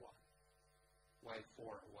 -1,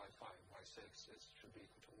 Y4, Y5, Y6 should be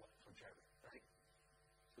equal to 1 for Jerry, right?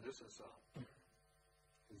 So this is an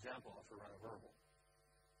example of a random variable.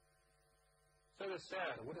 So as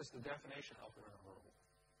said, what is the definition of a random variable?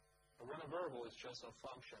 A random variable is just a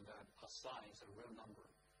function that assigns a real number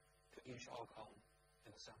to each outcome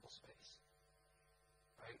in the sample space,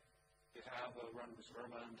 right? You have a random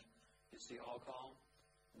experiment, you see outcome,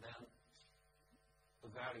 then the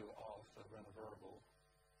value of the random variable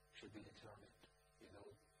should be determined.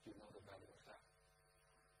 You know the value of that.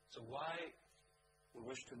 So why we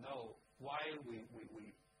wish to know why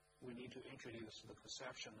we need to introduce the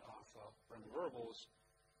conception of random variables,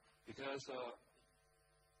 because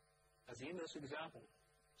as in this example,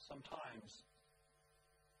 sometimes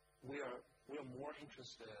we are more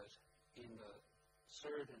interested in the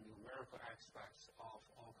certain numerical aspects of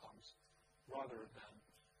outcomes rather than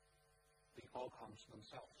the outcomes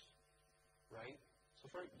themselves, right? So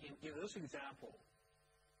in this example,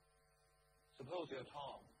 suppose you're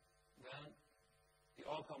Tom, then the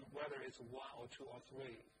outcome, whether it's 1 or 2 or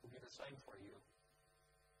 3, will be the same for you.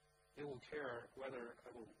 It will care whether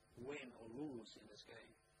I will win or lose in this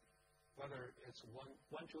game. Whether it's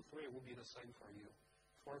 1, 2, 3 will be the same for you.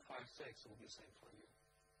 4, 5, 6 will be the same for you,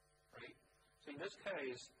 right? So in this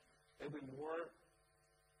case, it will be more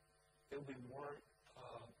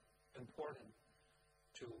important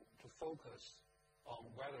to focus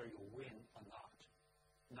on whether you win or not.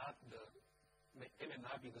 It may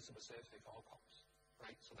not be the specific outcomes,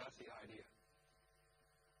 right? So that's the idea.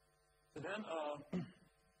 So then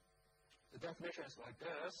definition is like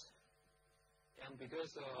this, and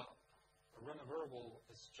because a random variable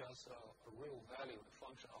is just a real valued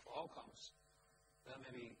function of outcomes, then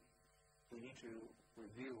maybe we need to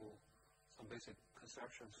review some basic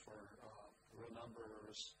conceptions for real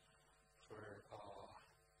numbers, for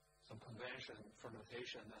some convention for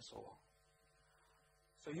notation, and so on.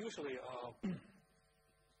 So usually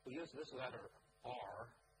we use this letter R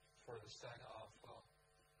for the set of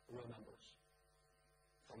real numbers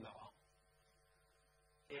from now on.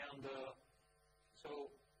 And so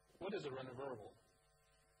what is a random variable?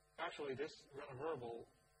 Actually, this random variable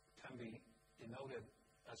can be denoted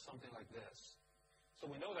as something like this. So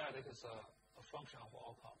we know that it is a function of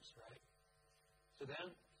outcomes, right? So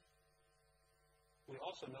then we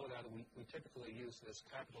also know that we typically use this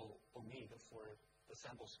capital omega for the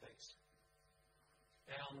sample space.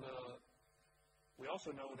 And we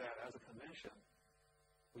also know that as a convention,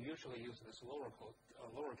 we usually use this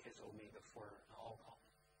lowercase omega for an outcome.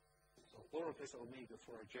 So lowercase omega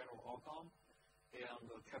for a general outcome,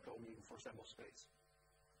 and capital omega for sample space.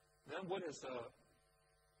 Then what is a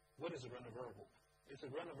random variable? It's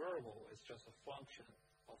a random variable is just a function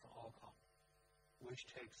of an outcome, which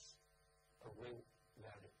takes a real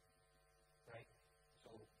value, right?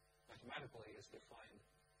 So mathematically, it's defined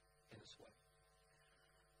in this way.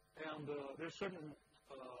 And there's certain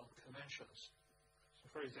conventions.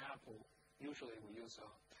 So for example, usually we use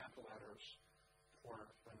capital letters for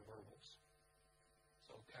random variables.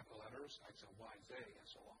 So capital letters, X and Y, Z, and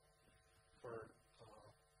so on, for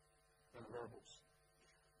random variables.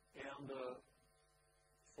 And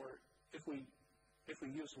if we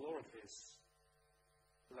use lowercase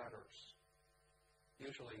letters,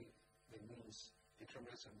 usually it means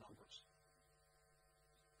deterministic numbers.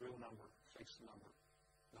 Real number, fixed number,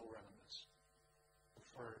 no randomness.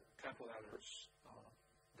 For capital letters,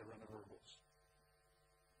 the random variables.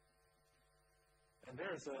 And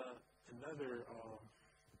there's another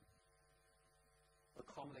a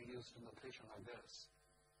commonly used notation like this.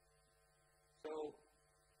 So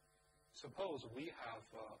suppose we have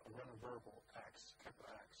a random variable x, capital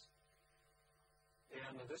X,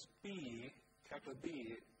 and this B, capital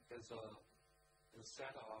B, is a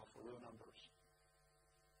set of real numbers.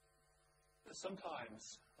 And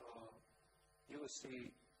sometimes you will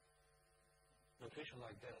see notation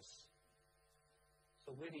like this.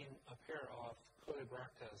 So within a pair of curly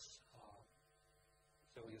brackets,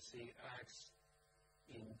 so you see X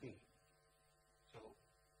in B. So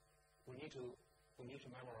we need to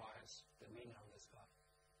memorize the meaning of this guy,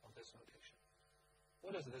 of this notation.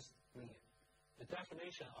 What does this mean? The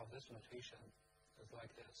definition of this notation is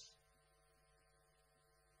like this.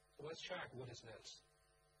 So let's check what is this.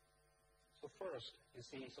 So first, you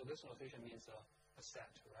see, so this notation means a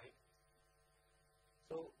set, right?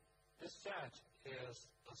 So this set is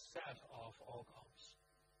a set of outcomes,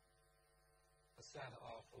 a set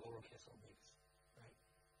of lowercase omegas, right?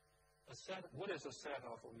 A set. What is a set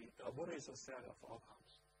of what is a set of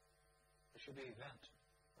outcomes? It should be event,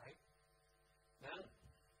 right? Then,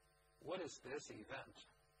 what is this event?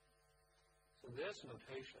 So this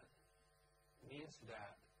notation means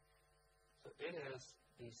that so it is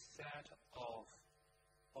the set of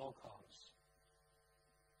outcomes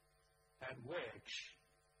at which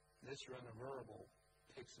this random variable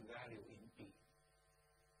takes value in B.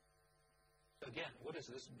 So again, what is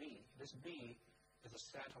this B? This B is a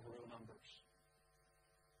set of real numbers.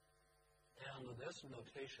 And this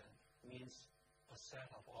notation means a set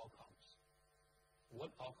of outcomes.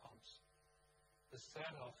 What outcomes? The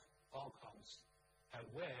set of outcomes at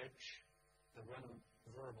which the random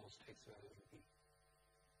variables takes value in B.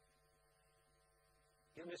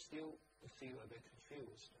 You may still feel a bit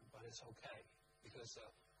confused, but it's okay, because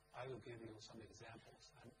I will give you some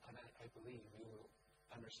examples, and I believe you will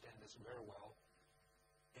understand this very well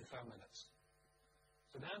in 5 minutes.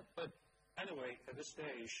 So then, but anyway, at this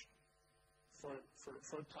stage, for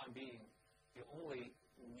the time being, you only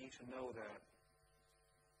need to know that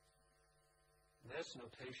this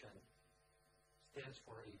notation stands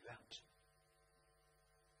for event.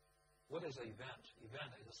 What is an event?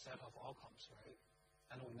 Event is a set of outcomes, right?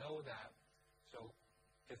 And we know that, so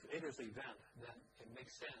if it is an event, then it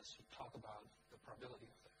makes sense to talk about the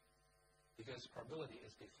probability of that. Because probability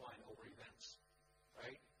is defined over events,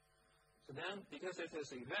 right? So then, because it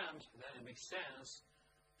is an event, then it makes sense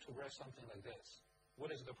to write something like this.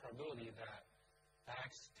 What is the probability that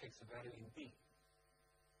X takes a value in B?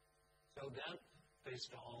 So then,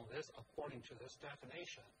 based on this, according to this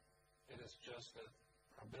definition, it is just the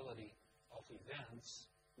probability of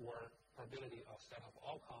events or probability of set of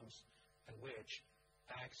outcomes at which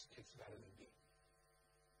X takes value in B.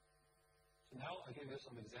 So now I give you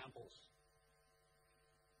some examples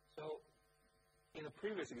So in the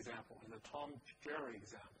previous example, in the Tom Jerry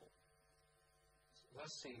example,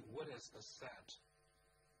 let's see what is the set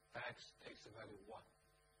x takes the value 1.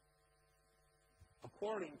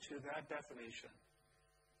 According to that definition,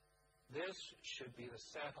 this should be the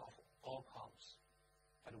set of outcomes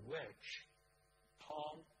at which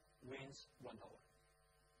Tom wins $1.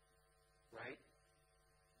 Right?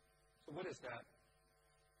 So what is that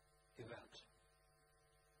event?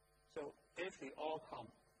 So if the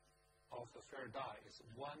outcome of the fair die is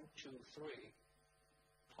 1, 2, 3,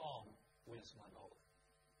 Tom wins $1.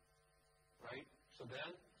 Right? So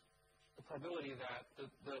then the probability that the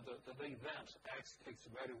event x takes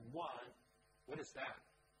the value 1, what is that?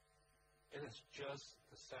 It is just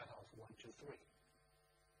the set of 1, 2, 3.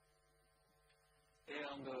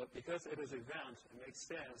 And because it is event, it makes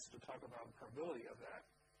sense to talk about the probability of that.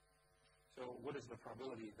 So what is the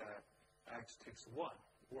probability that x takes 1?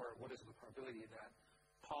 Or what is the probability that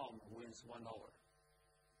Tom wins $1?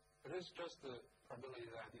 It is just the probability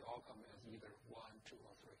that the outcome is either 1, 2,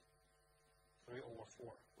 or 3. 3 over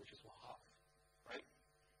 4, which is 1/2. Right?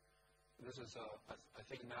 This is, I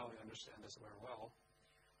think now we understand this very well.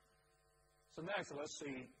 So next, let's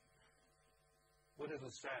see what is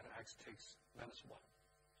the set x takes -1.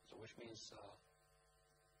 So which means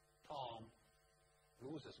Tom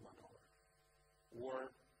loses $1.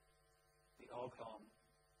 Or the outcome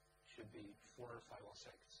should be 4, 5, or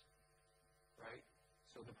 6. Right?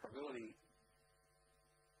 So the probability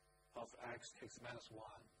of x takes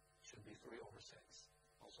 -1 should be 3 over 6,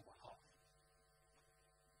 also 1/2.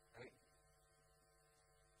 Right?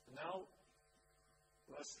 Now,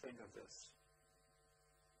 let's think of this.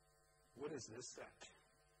 What is this set?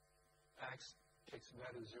 X takes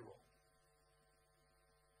value 0.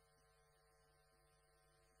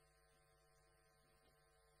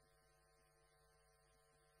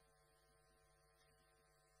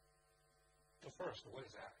 So first, what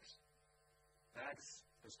is x? X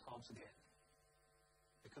is Tom's gain.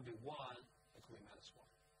 It could be 1, it could be -1.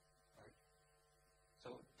 Right?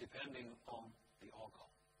 So depending on the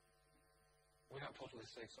outcome. We have totally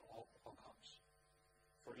 6 outcomes.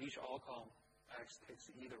 For each outcome, x takes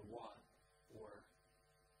either 1 or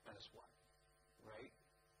 -1. Right?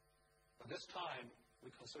 But this time,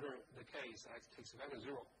 we consider the case x takes value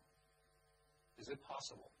 0. Is it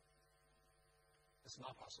possible? It's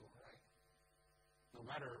not possible, right? No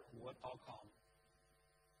matter what outcome,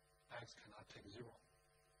 x cannot take 0.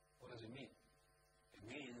 What does it mean? It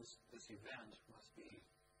means this event must be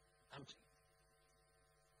empty.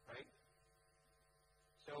 Right?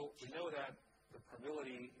 So we know that the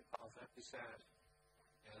probability of empty set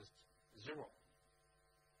is 0.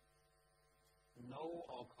 No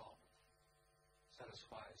outcome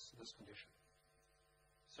satisfies this condition.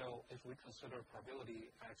 So if we consider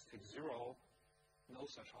probability x takes 0, no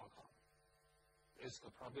such outcome. It's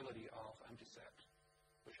the probability of empty set,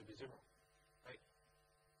 which should be 0. Right?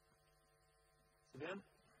 So then,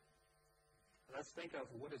 let's think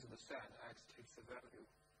of what is the set x takes the value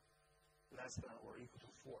less than or equal to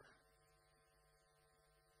 4.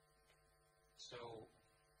 So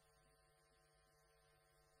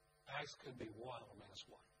x could be 1 or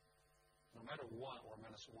 -1. No matter 1 or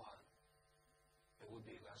 -1, it would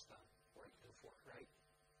be less than or equal to 4, right?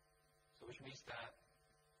 So which means that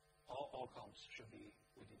all outcomes should be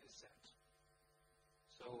within this set.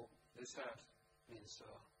 So this set means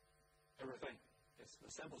everything. It's the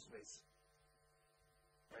sample space,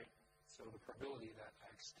 right? So the probability that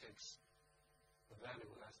x takes the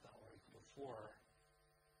value less than or equal to 4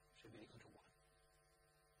 should be equal to 1.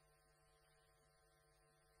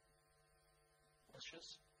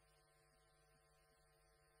 Questions?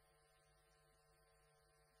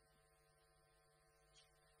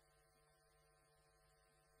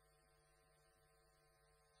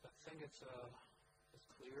 I think it's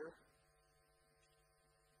clear.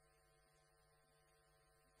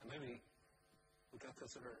 And maybe we can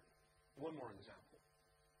consider one more example.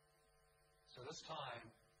 So this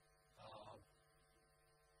time,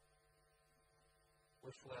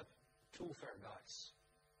 we flip 2 fair dice,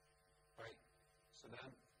 right?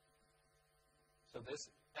 So this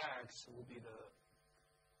x will be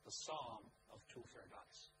the sum of 2 fair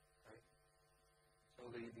dice, right?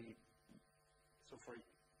 So so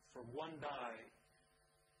for one die,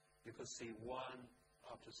 you could see 1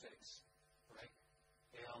 up to 6, right?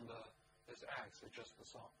 And this x is just the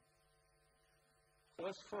sum. So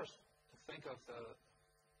let's first think of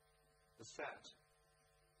the set.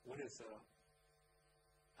 What is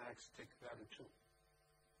x take value 2?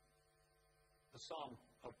 The sum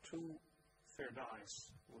of 2 fair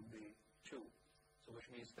dice would be 2, so which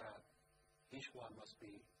means that each one must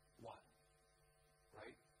be 1,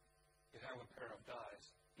 right? you have a pair of dies.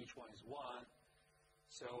 Each one is 1.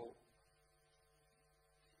 So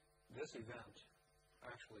this event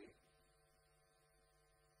actually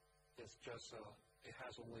is just, it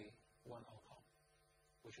has only one outcome,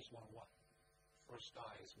 which is 1, 1. First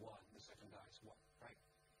die is 1, the second die is 1, right?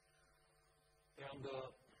 And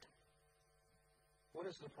what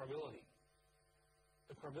is the probability?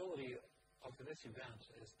 The probability of this event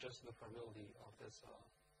is just the probability of this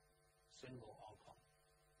single outcome,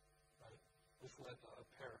 right? We select a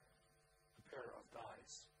pair of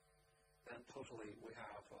dies. Then totally we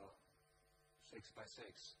have 6 by 6,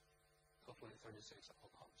 totally 36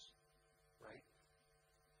 outcomes, right?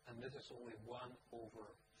 And this is only 1 over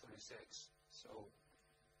 36, so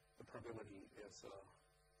the probability is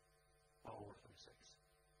 1 over 36.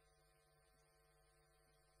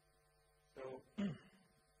 So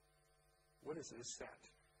what is this set?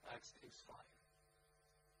 X takes 5.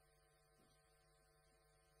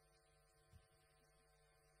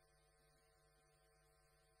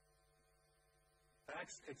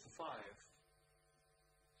 X takes 5,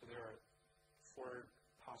 so there are 4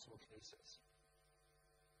 possible cases.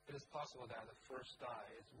 It is possible that the first die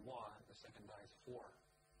is 1, the second die is 4,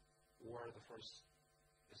 or the first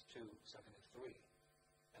is 2, second is 3,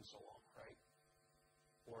 and so on, right?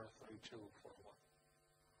 Or 3, 2, 4,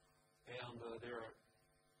 1. And there are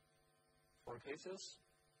 4 cases,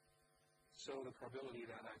 so the probability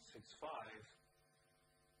that X takes 5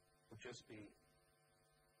 would just be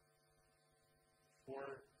 4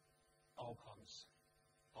 outcomes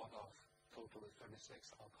out of totally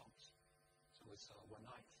 36 outcomes. So it's 1/9.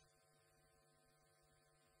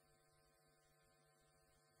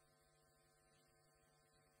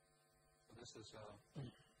 So this is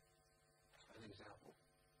an example.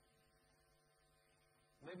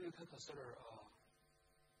 Maybe you can consider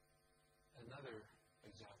another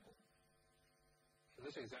example. So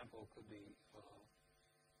this example could be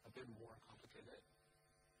a bit more complicated.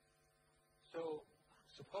 So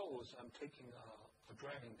suppose I'm taking a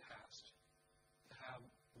driving test to have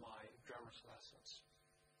my driver's license.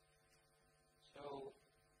 So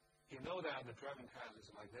you know that the driving test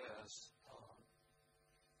is like this.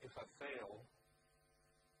 If I fail,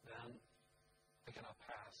 then I cannot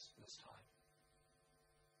pass this time.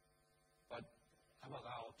 But I'm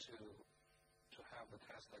allowed to have the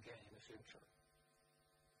test again in the future.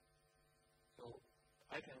 So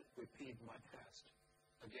I can repeat my test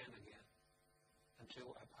again and again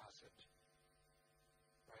until I pass it.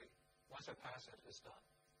 Right? Once I pass it, it's done.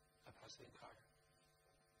 I pass the entire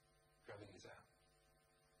driving exam.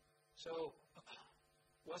 So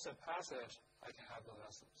once I pass it, I can have the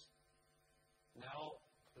lessons. Now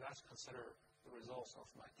let's consider the results of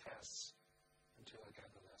my tests until I get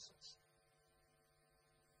the lessons.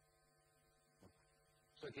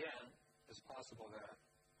 So again, it's possible that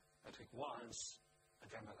I take once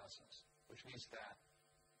and get my lessons, which means that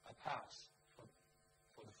I pass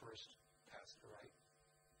for the first test, right?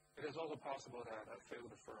 It is also possible that I fail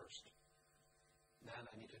the first. Then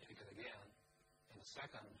I need to take it again. And the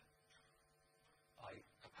second, I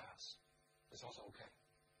pass. It's also okay.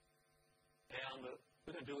 And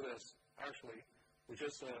we can do this. Actually, we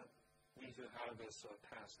just need to have this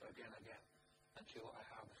test again and again until I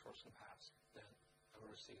have the first pass. Then I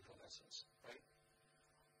will receive the lessons, right?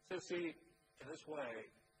 So see, in this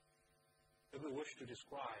way, if we wish to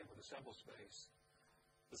describe the sample space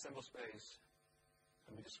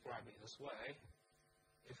can be described in this way.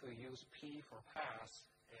 If we use P for pass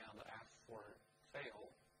and F for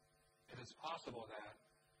fail, it is possible that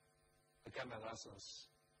I get my lessons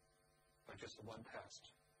by just one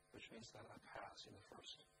test, which means that I pass in the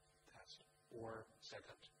first test or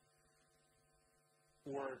second.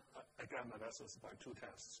 Or I get my lessons by 2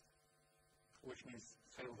 tests, which means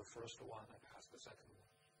fail the first one and pass the second one,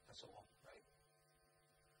 and so on, right?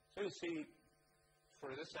 So you see,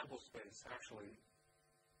 for this sample space, actually,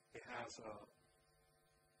 it has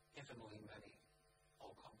infinitely many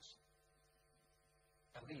outcomes.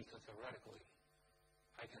 At least theoretically,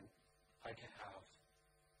 I can have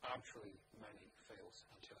arbitrarily many fails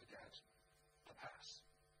until I get a pass,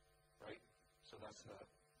 right? So that's the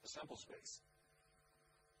sample space.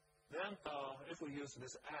 Then, if we use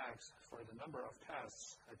this X for the number of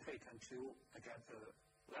tests I take until I get the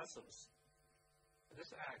lessons, is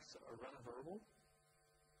this X a random variable?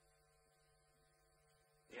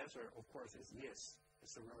 The answer, of course, is yes.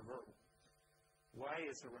 It's a random variable. Why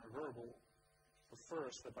is a random variable?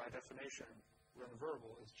 First, by definition, random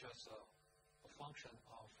variable is just a function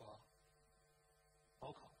of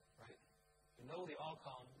outcome, right? You know the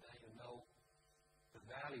outcome, then you know the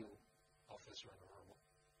value of this random variable.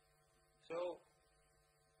 So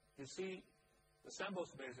you see, the sample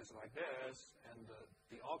space is like this, and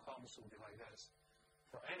the outcomes will be like this.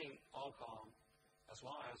 For any outcome, as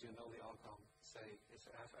long as you know the outcome, say it's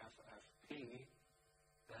FFFP,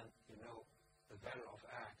 then you know the value of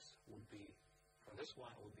X would be, for this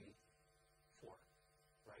one, would be 4,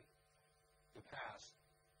 right? You pass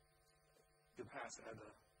at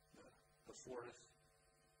the fourth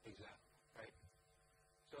exam, right?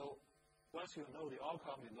 So once you know the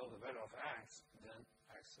outcome, you know the value of X, then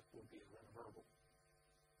X would be a random variable.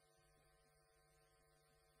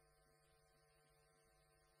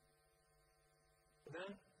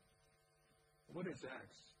 Then, what is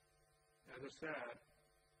X? As I said,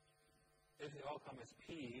 if the outcome is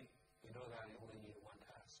P, you know that you only need one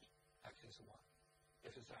test. X is 1.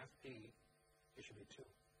 If it's FP, it should be 2,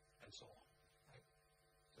 and so on. Right?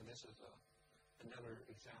 So this is another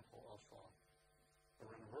example of a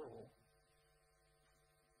random variable.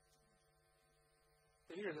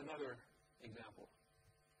 So here's another example.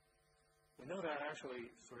 We know that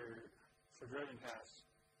actually for driving tests,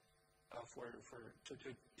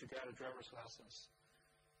 to get a driver's license,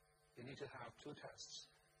 you need to have 2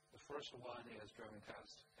 tests. The first one is driving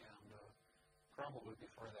test, and probably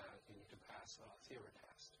before that you need to pass a theory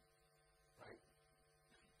test, right?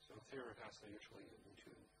 So theory tests are usually you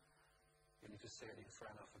need to sit in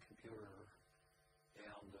front of a computer,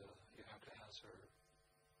 and you have to answer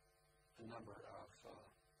a number of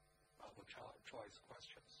choice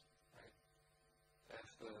questions, right?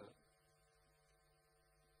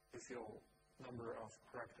 If your number of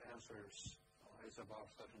correct answers is above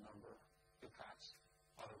a certain number, you pass.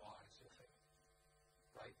 Otherwise, you fail.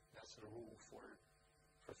 Right? That's the rule for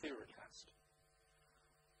theory test.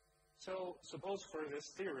 So suppose for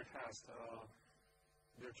this theory test,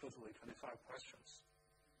 there are totally 25 questions,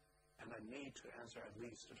 and I need to answer at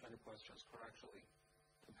least 20 questions correctly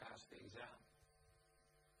to pass the exam.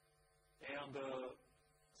 And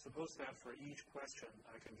suppose that for each question,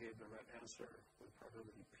 I can give the right answer with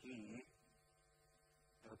probability P.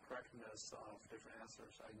 The correctness of different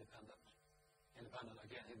answers are independent.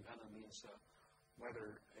 Independent means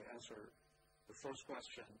whether I answer the first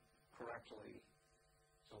question correctly,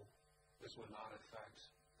 so this will not affect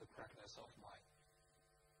the correctness of my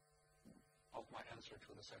answer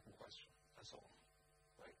to the second question, and so on,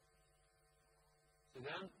 right? So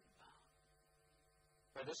then,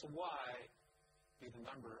 by this Y, be the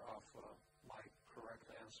number of my correct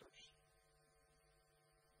answers.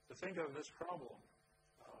 To think of this problem,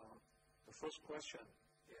 the first question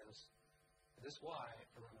is this Y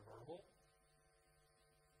a random variable?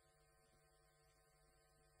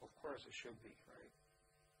 Of course it should be, right?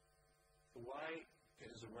 The Y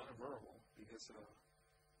is a random variable because a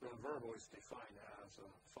random variable is defined as a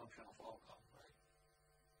function of outcome, right?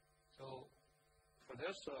 So for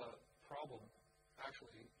this problem,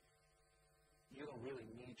 actually, you don't really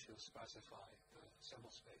need to specify the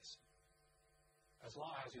sample space. As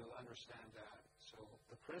long as you understand that, so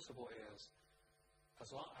the principle is, as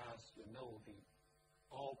long as you know the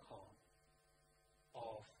outcome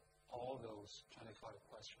of all those 25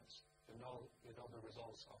 questions, you know the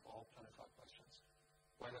results of all 25 questions,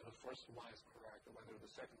 whether the first one is correct or whether the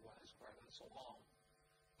second one is correct, and so on,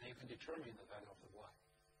 then you can determine the value of the Y.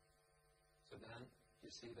 So then you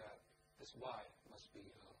see that this Y must be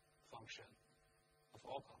a function of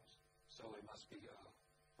outcomes, so it must be a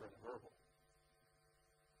random variable.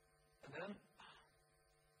 And then,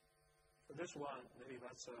 for this one, maybe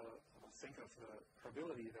let's think of the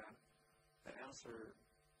probability that I answer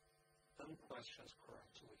n questions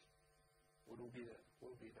correctly. What will be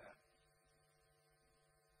that?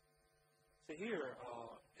 So here,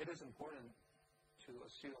 it is important to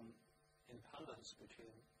assume independence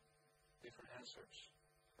between different answers,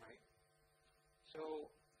 right? So,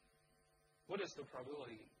 what is the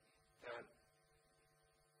probability that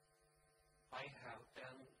I have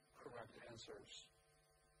n correct answers?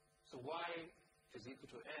 So Y is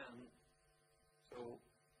equal to n, so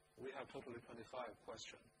we have totally 25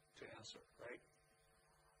 questions to answer, right?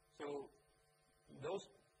 So those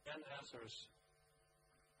n answers,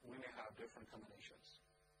 we may have different combinations,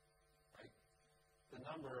 right? The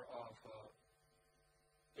number of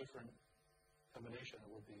different combinations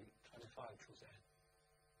will be 25 choose n.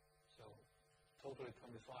 So totally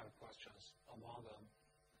 25 questions, among them,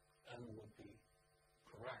 n would be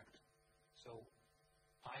correct. So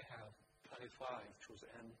I have 25 choose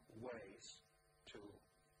n ways to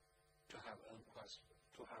have n questions,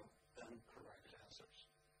 to have n correct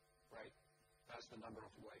answers, right? That's the number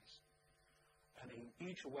of ways. And in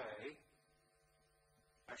each way,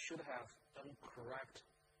 I should have n correct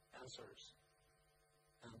answers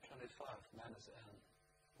and 25 minus n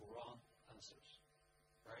wrong answers,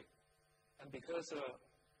 right? And because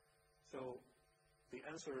so the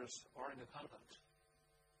answers are independent.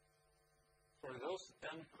 For those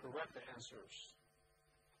n correct answers,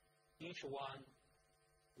 each one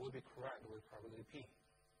will be correct with probability p.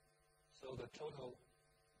 So the total,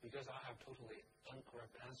 because I have totally n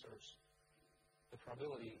correct answers, the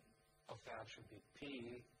probability of that should be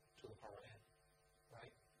p to the power n,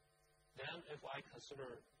 right? Then if I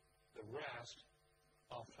consider the rest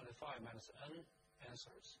of 25 minus n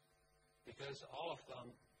answers, because all of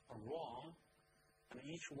them are wrong, and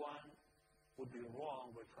each one would be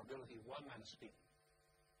wrong with probability 1 minus p.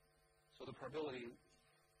 So the probability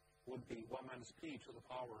would be 1 minus p to the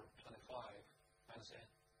power 25 minus n,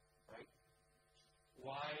 right?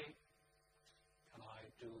 Why can I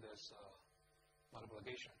do this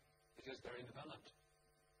multiplication? Because they're independent,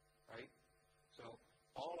 right? So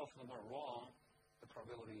all of them are wrong, the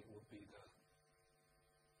probability would be the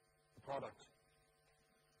product.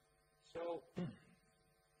 So, and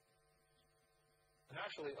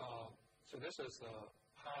actually, so this is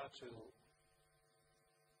how to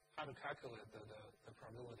calculate the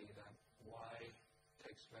probability that y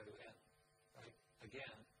takes value n, right?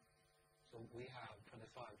 Again, so we have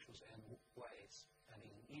 25 choose n ways, and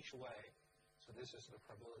in each way, so this is the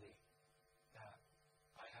probability that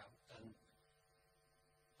I have n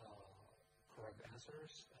correct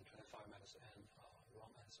answers and 25 minus n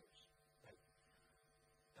wrong answers, right?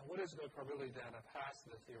 And what is the probability that I pass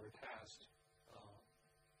the theory test?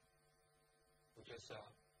 We just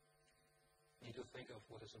need to think of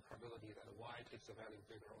what is the probability that y takes a value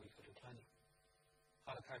bigger or equal to 20.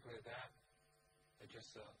 How to calculate that? I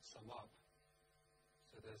just sum up.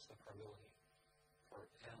 So there's the probability for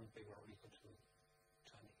n bigger or equal to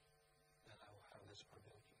 20. Then I will have this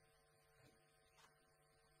probability. Right?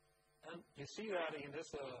 And you see that in this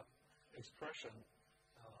expression,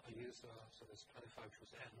 I use so this 25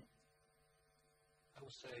 choose n. I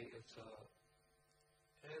would say it's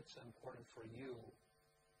important for you.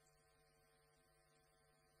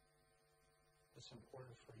 It's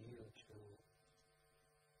important for you to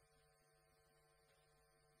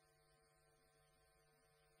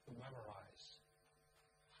memorize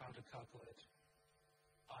how to calculate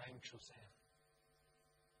I'm choose n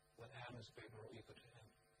when m is bigger or equal to n.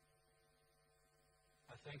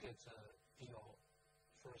 I think it's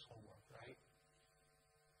first homework, right?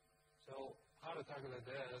 So how to calculate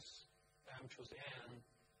this? M choose n.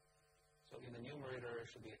 So in the numerator, it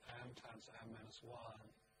should be m times m minus 1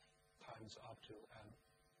 times up to m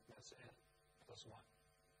minus n plus 1.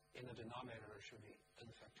 In the denominator, it should be n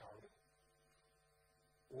factorial.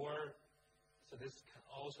 Or, so this can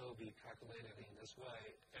also be calculated in this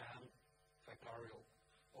way, m factorial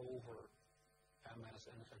over m minus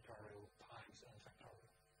n factorial times n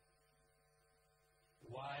factorial.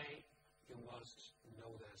 Why you must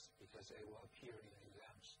know this? Because it will appear in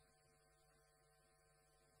exams.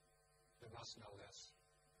 You must know this.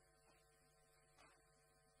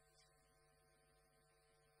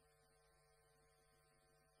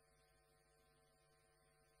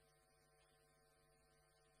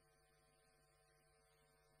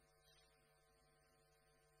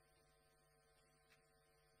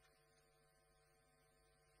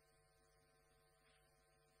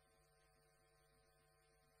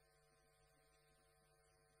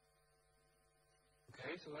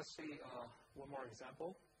 Okay, so let's see one more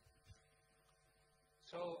example.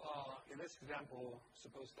 So in this example,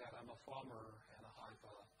 suppose that I'm a farmer and I have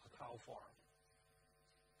a cow farm.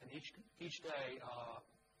 And each day,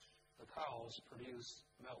 the cows produce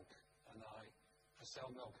milk, and I sell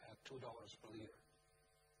milk at $2 per liter.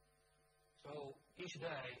 So each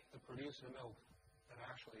day, the produced milk that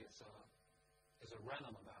actually is a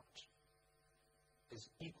random amount. Is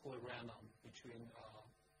equally random between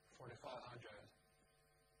 4,500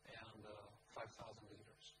 and 5,000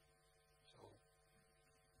 liters. So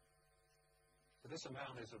this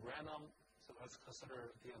amount is a random, so let's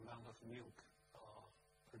consider the amount of milk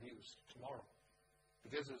produced tomorrow.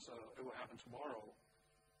 Because it will happen tomorrow,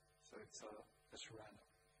 so it's random,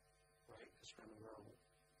 right? It's random variable.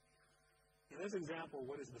 In this example,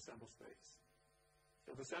 what is the sample space?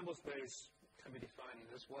 So the sample space can be defined in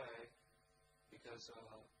this way because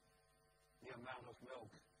the amount of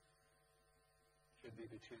milk should be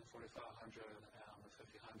between 4,500 and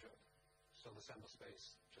 1,500. So the sample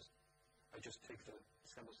space, I just take the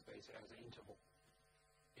sample space as an interval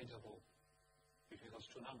between those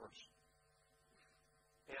two numbers.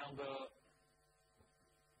 And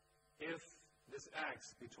if this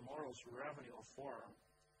X be tomorrow's revenue of farm,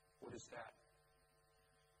 what is that?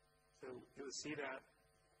 So you will see that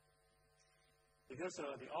because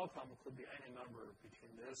the outcome could be any number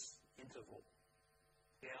between this interval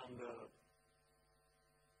and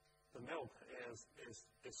milk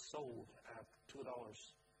is sold at $2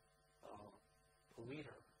 per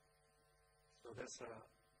liter. So this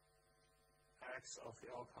X of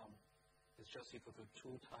the outcome is just equal to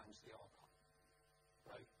 2 times the outcome,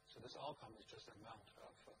 right? So this outcome is just the amount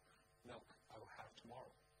of milk I will have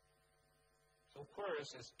tomorrow. So of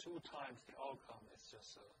course, it's 2 times the outcome. It's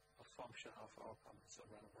just a function of outcome. It's a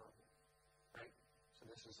random variable, right? So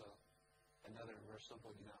this is another very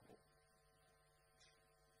simple example.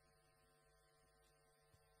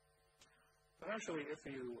 But actually, if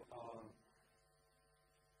you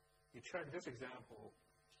check this example,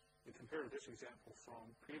 you compare this example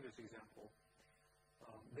from previous example,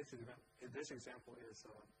 this example is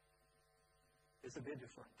a bit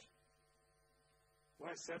different.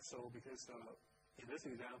 Why I said so? Because in this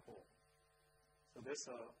example, so this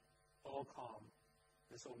outcome,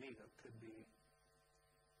 this omega could be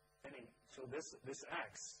any. So this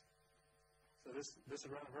X, so this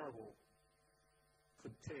random variable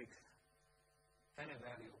could take any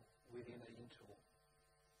value within the interval.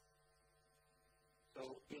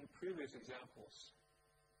 So in previous examples,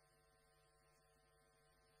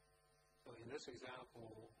 so in this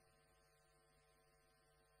example,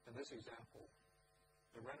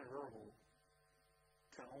 the random variable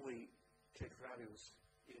can only take values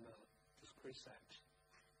in a discrete set.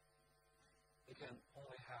 It can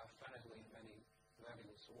only have finitely many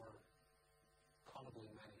values or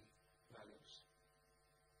countably many values.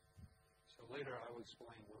 So later I will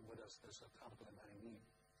explain what does this countably many mean.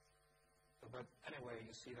 But anyway,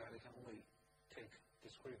 you see that it can only take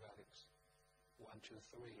discrete values, 1, 2,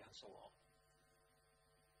 3, and so on.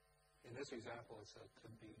 In this example, it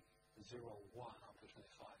could be 0, 1 up to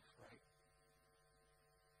 25, right?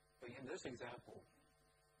 But in this example,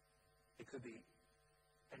 it could be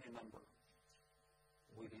any number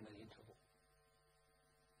within the interval.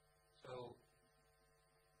 So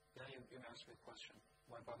then you ask me a question,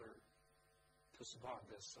 why bother to spot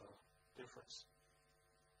this difference?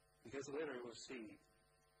 Because later you will see,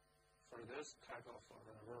 for this type of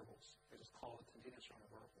random variables, it is called a continuous random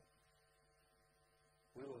variable.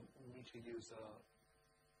 We will need to use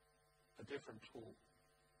a different tool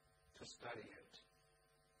to study it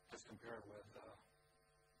as compared with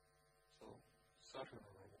such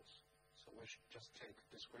random variables. So we should just take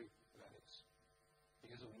discrete values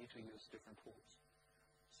because we need to use different tools.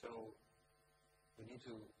 So we need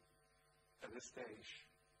to, at this stage,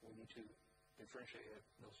 we need to differentiate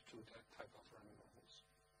those two type of random variables.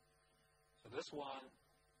 So this one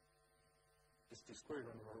is discrete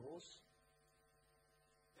random variables,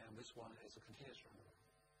 and this one is a continuous random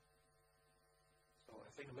variable. So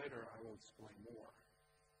I think later I will explain more.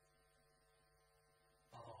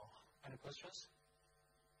 Any questions?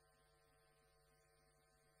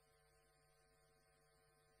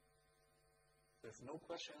 If no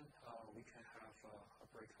question, we can have a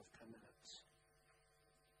break of 10 minutes.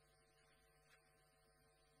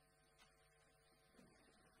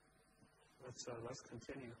 Let's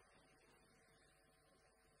continue.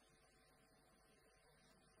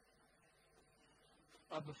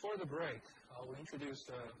 Before the break, we introduced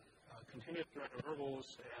continuous random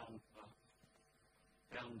variables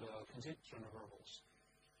and continuous random variables.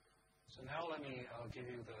 So now let me give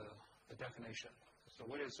you the definition. So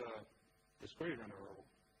what is a discrete random variable?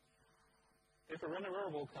 If a random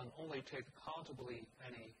variable can only take countably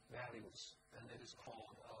many values, then it is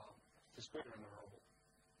called a discrete random variable.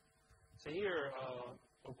 So here,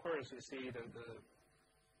 of course, you see the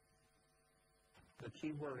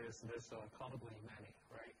key word is this countably many,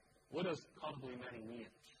 right? What does countably many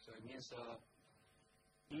mean? So it means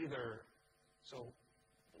either, so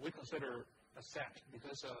we consider a set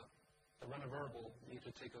because the random variable needs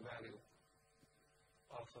to take a value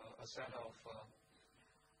of a set of,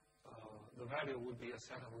 the value would be a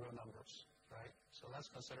set of real numbers, right? So let's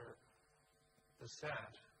consider the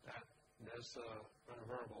set that this random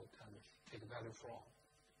variable can take value from.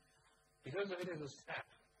 Because it is a set,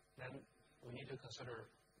 then we need to consider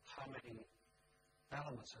how many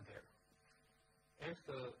elements are there. If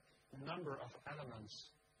the number of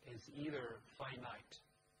elements is either finite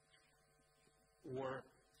or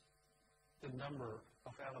the number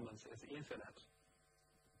of elements is infinite,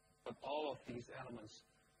 but all of these elements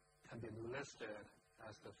can be listed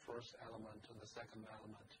as the first element and the second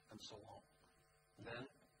element and so on, then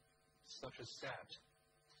such a set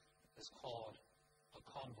is called a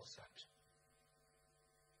countable set.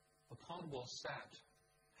 A countable set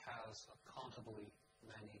has countably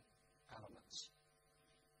many elements,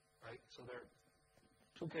 right? So there are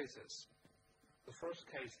two cases. The first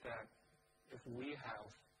case that if we have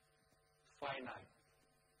finite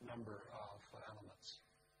number of elements,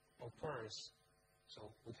 of course, So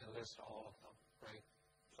we can list all of them, right?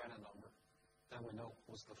 Find a number. Then we know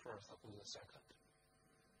who's the first or who's the second.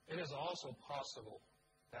 It is also possible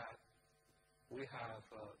that we have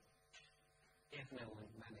infinitely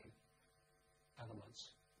many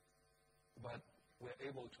elements, but we're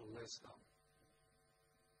able to list them.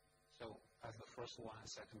 So as the first one,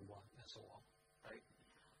 second one, and so on, right?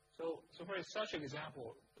 So for such an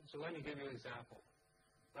example, so let me give you an example.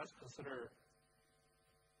 Let's consider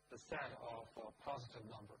the set of positive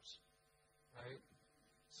numbers, right?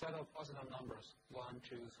 Set of positive numbers, 1,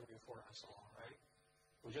 2, 3, 4, and so on, right?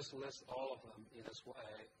 We just list all of them in this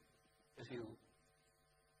way. If you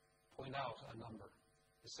point out a number,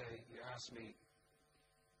 you ask me,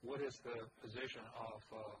 what is the position of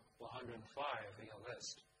 105 in your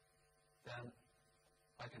list? Then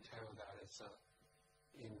I can tell you that it's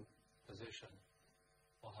in position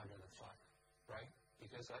 105, right?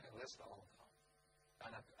 Because I can list all of them,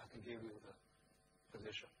 and I can give you the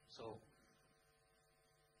position. So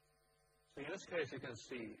in this case, you can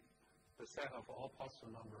see the set of all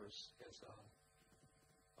positive numbers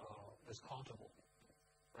is countable,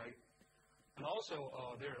 right? And also,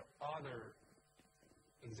 there are other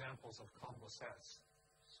examples of countable sets.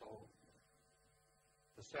 So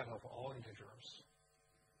the set of all integers,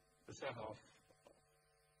 the set of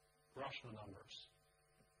rational numbers.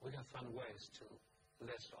 We can find ways to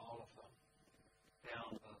list all of them.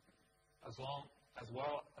 And as well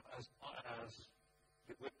as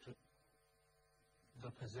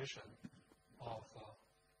the position of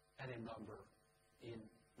any number in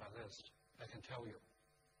my list, I can tell you,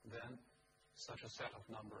 then such a set of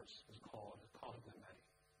numbers is called countably many.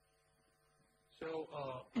 So,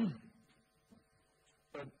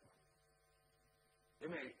 but you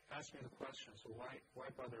may ask me the question, so why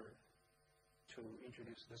bother to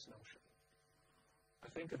introduce this notion? I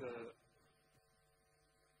think the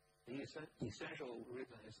essential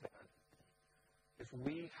reason is that if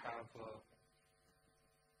we have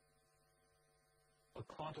a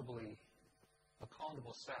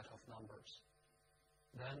countable set of numbers,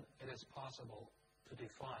 then it is possible to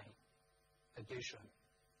define addition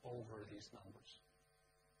over these numbers.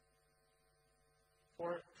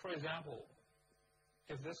 For example,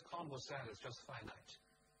 if this countable set is just finite,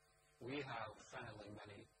 we have finitely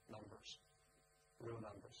many numbers, real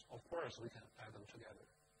numbers. Of course, we can add them together,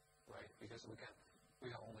 right? Because we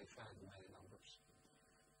have only finitely many numbers.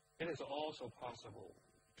 It is also possible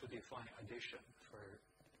to define addition for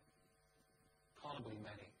countably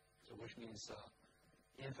many, so which means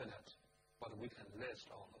infinite, but we can list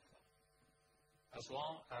all of them. As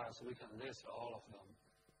long as we can list all of them,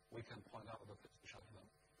 we can point out the position of them.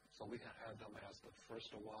 So we can add them as the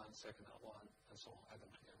first one, second one, and so on, add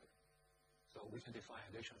them together. So we can define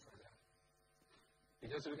addition for that.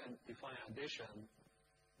 Because we can define addition,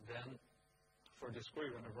 then for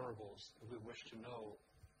discrete random variables, if we wish to know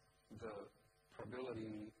the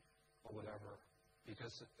probability or whatever,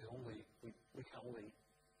 because we can only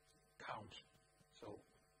count. So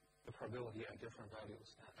the probability at different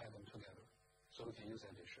values and add them together. So we can use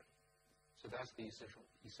addition. So that's the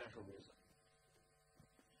essential reason.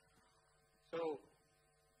 So,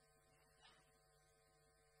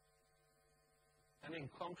 and in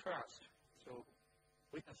contrast, so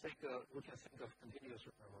we can think of continuous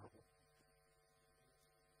random variable.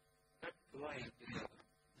 Like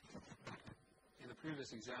in the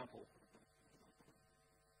previous example,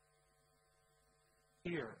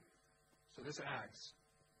 here, so this x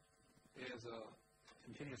is a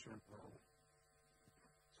continuous random variable.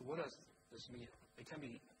 So what does this mean? It can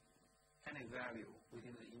be any value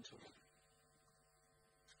within the interval.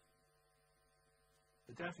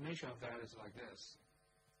 The definition of that is like this.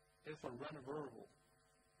 If a random variable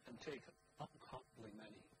can take uncountably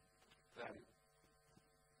many values,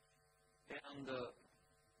 and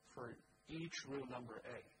for each real number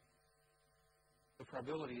a, the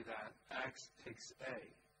probability that x takes a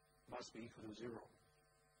must be equal to 0,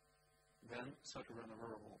 then such a random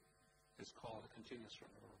variable is called a continuous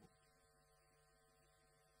random variable.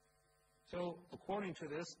 So according to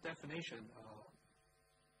this definition,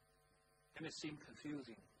 it may seem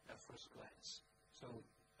confusing at first glance. So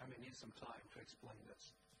I may need some time to explain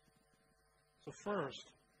this. So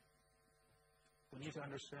first, we need to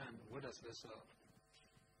understand what does this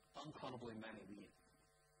uncountably many mean.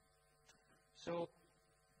 So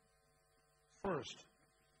first,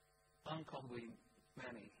 uncountably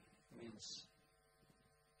many means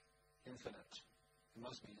infinite. It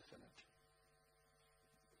must be infinite.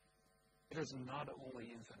 It is not only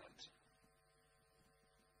infinite.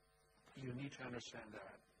 You need to understand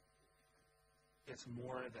that it's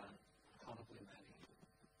more than countably many.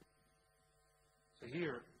 So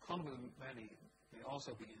here, uncountably many may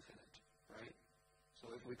also be infinite, right? So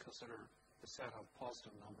if we consider the set of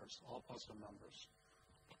positive numbers, all positive numbers,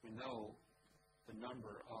 we know the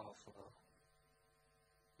number of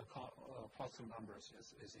positive numbers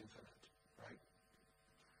is infinite, right?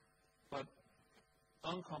 But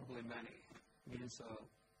uncountably many means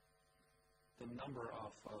the number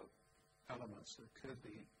of elements could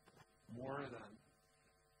be more than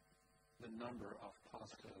the number of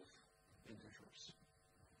positive integers.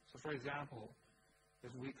 So for example,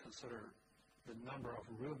 if we consider the number of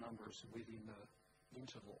real numbers within the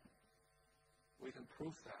interval, we can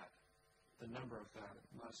prove that the number of that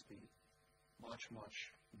must be much,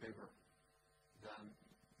 much bigger than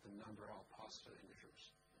the number of positive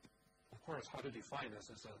integers. Of course, how to define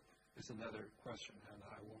this is another question, and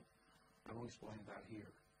I won't explain that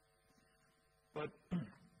here. But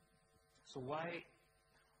so why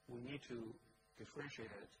we need to differentiate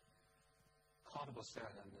countable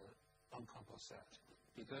set and uncountable set?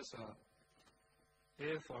 Because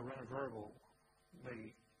if a random variable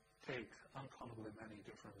may take uncountably many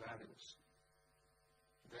different values,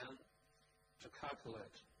 then to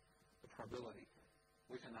calculate the probability,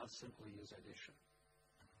 we cannot simply use addition.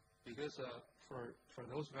 Because for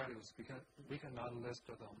those values, we cannot list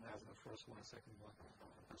them as the first one, second one,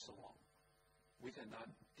 and so on. We cannot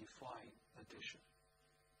define addition.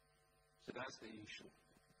 So that's the issue.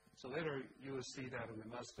 So later you will see that we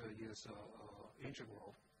must use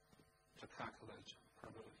integral to calculate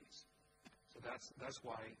probabilities. So that's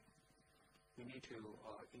why we need to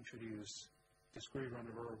introduce discrete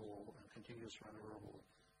random variable and continuous random variable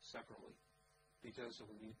separately, because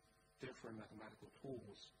we need different mathematical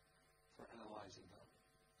tools for analyzing them.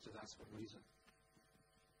 So that's the reason.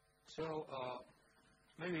 So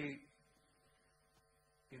maybe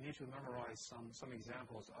you need to memorize some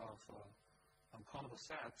examples of uncountable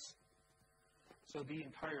sets. So the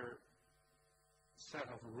entire set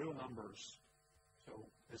of real numbers, so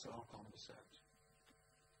it's an uncountable set.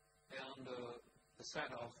 And the set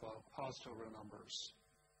of positive real numbers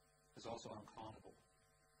is also uncountable.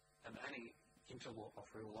 And any interval of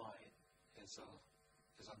real line is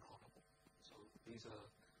uncountable. So these are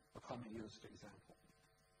a common used example.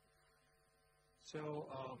 So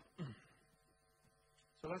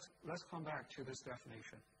so let's come back to this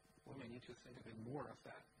definition. We may need to think a bit more of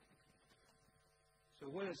that. So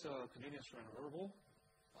what is a continuous random variable?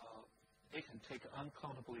 It can take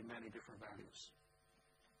uncountably many different values.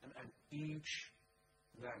 And at each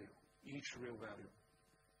value, each real value,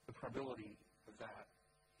 the probability of that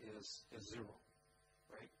is 0,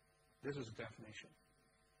 right? This is a definition.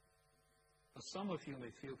 But some of you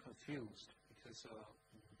may feel confused because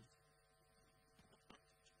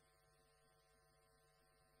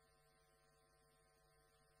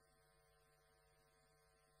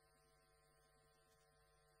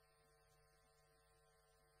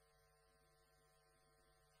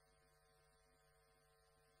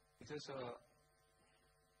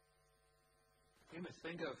you may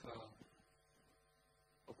think of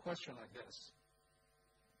a question like this.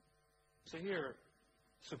 So here,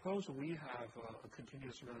 suppose we have a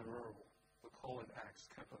continuous random variable. We'll call it x,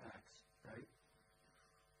 capital X, right?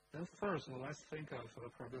 Then first, let's think of the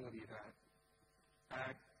probability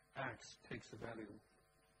that x takes the value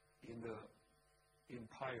in the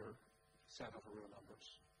entire set of real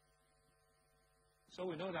numbers. So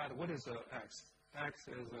we know that what is x? X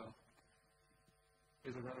is a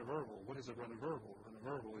random variable. What is a random variable? A random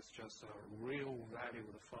variable is just a real value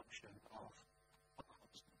of the function of a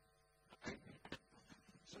constant. Right?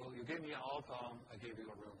 So you give me an outcome, I give you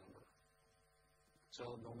a real number.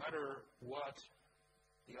 So no matter what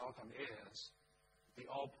the outcome is,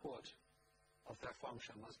 the output of that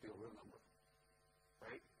function must be a real number.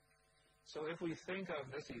 Right? So if we think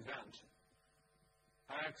of this event,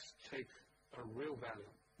 x take a real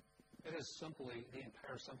value, it is simply the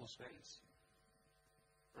entire sample space,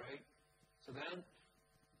 right? So then,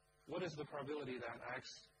 what is the probability that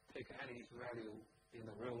x take any value in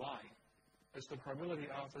the real line? It's the probability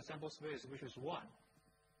of the sample space, which is 1,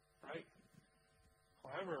 right?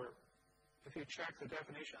 However, if you check the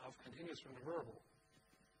definition of continuous random variable,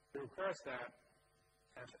 it requires that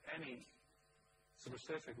at any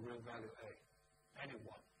specific real value a, any 1,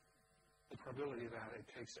 the probability that it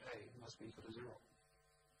takes a must be equal to 0.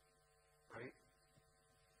 Right?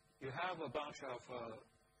 You have a bunch of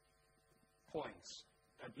points.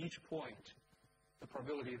 At each point, the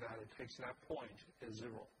probability that it takes that point is 0.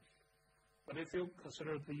 But if you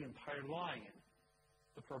consider the entire line,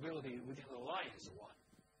 the probability within the line is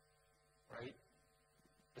 1. Right?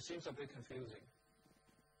 It seems a bit confusing.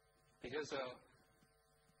 Because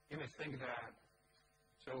you may think that,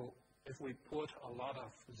 so if we put a lot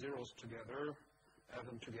of zeros together, add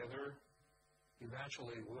them together,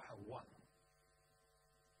 eventually we'll have 1.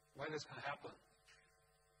 Why this can happen,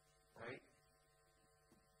 right?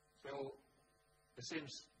 So it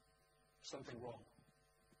seems something wrong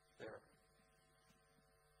there.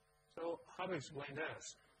 So how to explain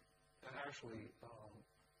this? And actually,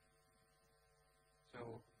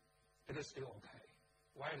 so it is still okay.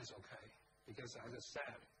 Why it is okay? Because as I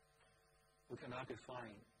said, we cannot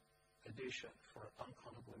define addition for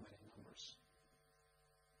uncountably many numbers.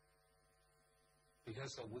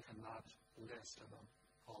 Because we cannot list them,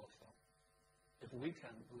 all of them. If we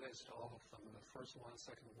can list all of them, the first one,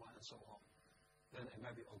 second one, and so on, then it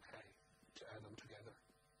might be okay to add them together.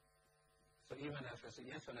 So even if it's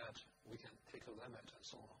infinite, we can take a limit and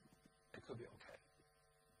so on. It could be okay.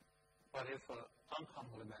 But if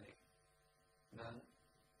uncountably many, then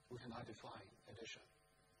we cannot define addition.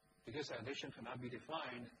 Because addition cannot be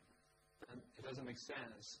defined, then it doesn't make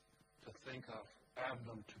sense to think of add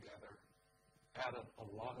them together, add up a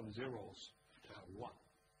lot of zeros to have 1.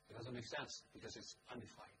 It doesn't make sense because it's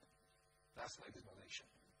undefined. That's the explanation,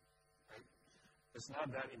 right? It's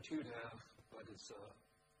not that intuitive, but it's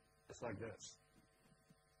like this.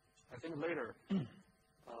 I think later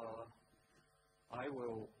I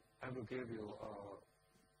will give you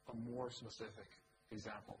a more specific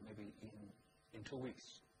example, maybe in 2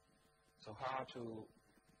 weeks. So how to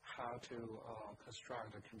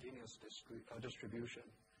construct a continuous distribution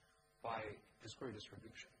by discrete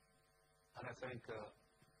distribution. And I think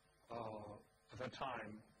at that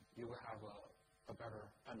time you will have a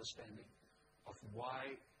better understanding of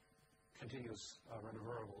why continuous random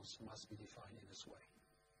variables must be defined in this way,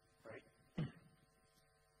 right?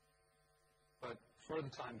 But for the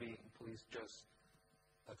time being, please just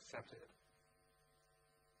accept it.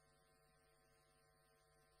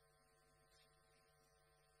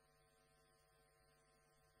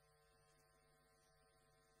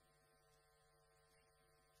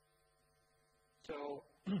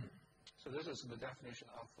 So this is the definition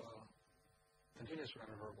of continuous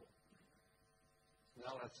random variable.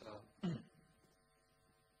 Now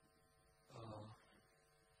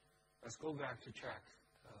let's go back to check.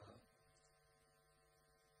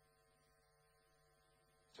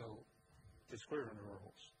 So discrete random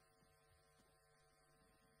variables.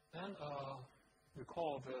 Then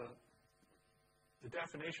recall the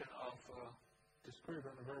definition of discrete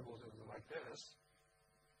random variables is like this.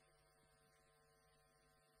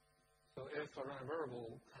 So if a random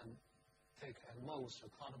variable can take at most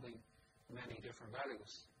uncountably many different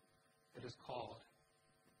values, it is called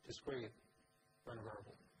discrete random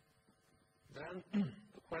variable. Then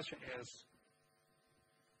the question is,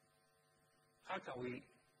 how can we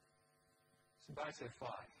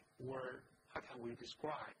specify or how can we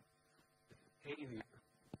describe the behavior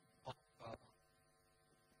of a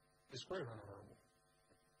discrete random variable?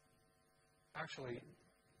 Actually,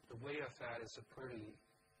 the way of that is pretty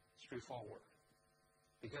straightforward,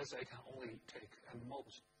 because I can only take at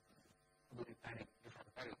most many different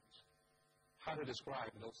values. How to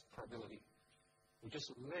describe those probability? We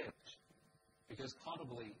just list, because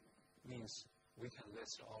countably means we can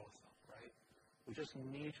list all of them, right? We just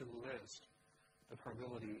need to list the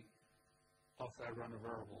probability of that random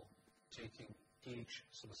variable taking each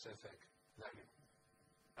specific value.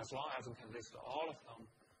 As long as we can list all of them,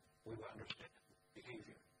 we will understand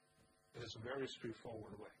behavior. It is a very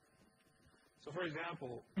straightforward way. So for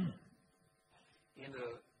example, in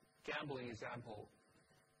the gambling example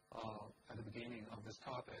at the beginning of this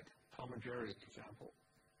topic, Tom and Jerry example,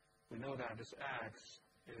 we know that this X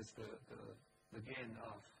is the gain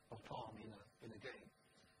of Tom in a game.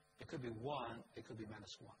 It could be 1, it could be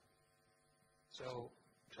 -1. So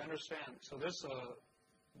to understand, so this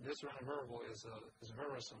random variable is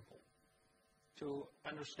very simple. To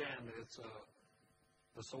understand its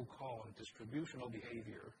the so-called distributional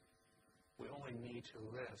behavior, we only need to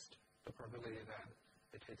list the probability that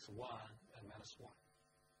it takes 1 and -1,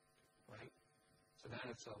 right? So then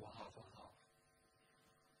it's 1/2, 1/2.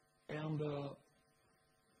 And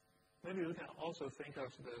maybe we can also think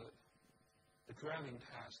of the driving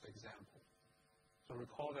test example. So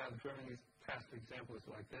recall that the driving test example is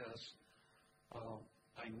like this.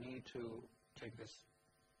 I need to take this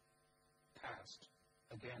test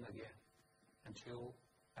again and again until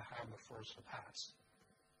I have the first pass.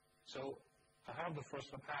 So I have the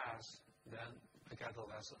first pass, then I get the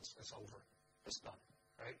lessons. It's over. It's done,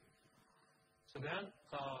 right? So then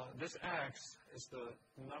this X is the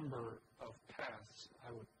number of paths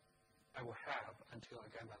I will have until I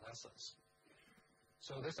get my lessons.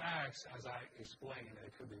 So this X, as I explained,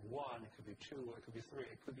 it could be 1, it could be 2, it could be 3,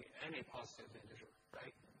 it could be any positive integer,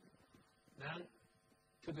 right? Then,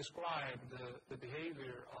 to describe the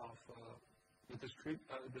behavior of the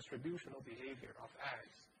distributional behavior of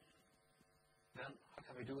X, then how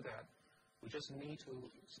can we do that? We just need to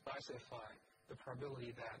specify the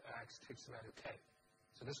probability that X takes the value K.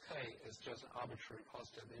 So this K is just an arbitrary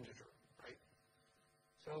positive integer, right?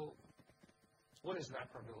 So what is that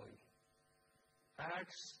probability?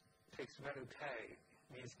 X takes value K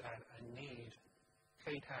means that I need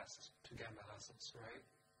K tests to get my lessons, right?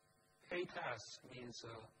 K tests means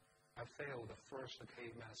I failed the first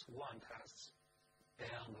K minus 1 tests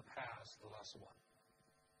and pass the last one,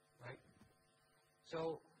 right?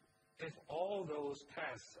 So if all those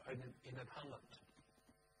tests are independent,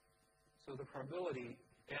 so the probability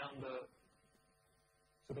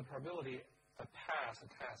I pass a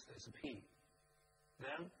test is P.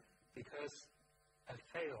 Then, because I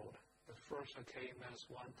failed the first K minus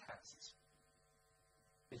 1 tests,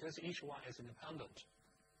 because each one is independent,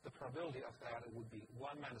 the probability of that would be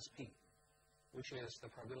 1 minus P, which is the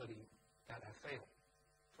probability that I fail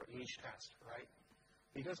for each test, right?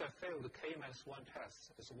 Because I failed the K minus 1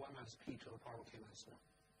 test, it's 1 minus P to the power K minus 1.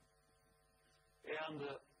 And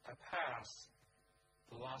I pass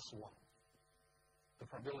the last one. The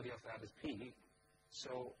probability of that is P,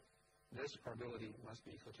 so this probability must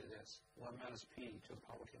be equal to this, 1 minus P to the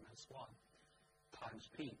power K minus 1 times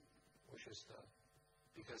P, which is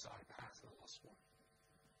because I passed the last one.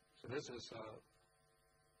 So this is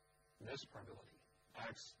this probability,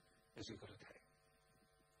 X is equal to K.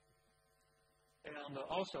 And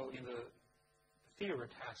also in the theory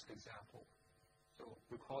test example, so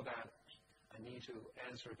recall that I need to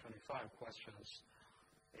answer 25 questions,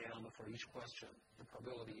 and for each question, the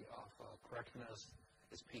probability of correctness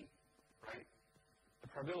is P, right? The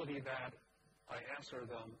probability that I answer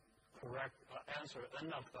them answer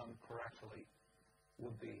n of them correctly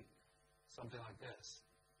would be something like this.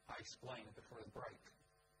 I explained before the break,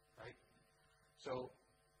 right? So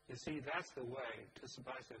you see, that's the way to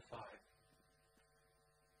specify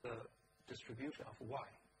the distribution of Y.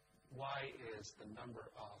 Y is the number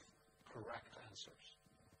of correct answers,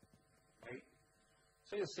 right?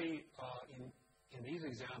 So you see, in these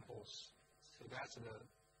examples, so that's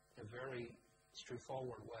the very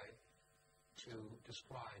straightforward way to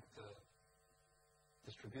describe the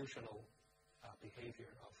distributional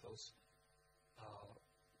behavior of those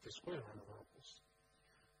discrete random variables.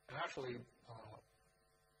 And actually,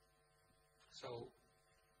 so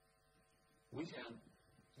we can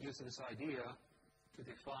use this idea to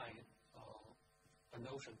define a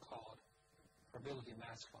notion called probability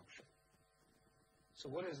mass function. So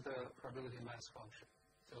what is the probability mass function?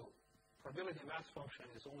 So probability mass function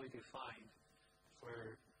is only defined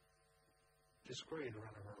for discrete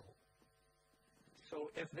random variable. So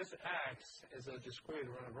if this X is a discrete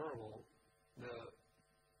random variable, the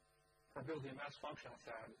probability mass function of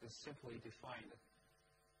that is simply defined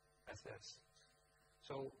as this.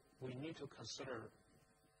 So we need to consider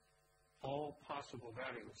all possible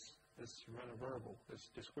values this random variable, this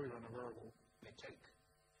discrete random variable may take.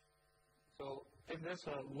 So if this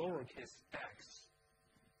lowercase x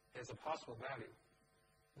is a possible value,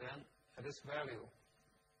 then at this value,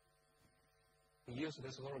 we use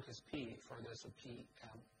this lowercase p for this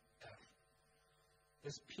PMF.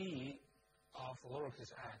 This p of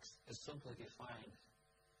lowercase x is simply defined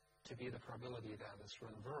to be the probability that this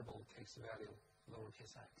random variable takes the value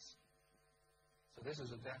lowercase x. So this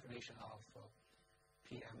is a definition of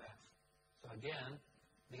PMF. So again,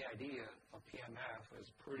 the idea of PMF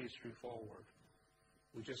is pretty straightforward.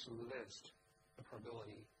 We just list the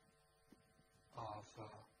probability of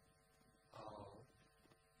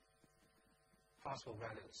possible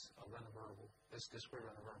values of random variable, this discrete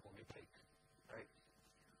random variable may take, right?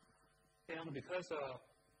 And because,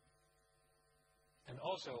 and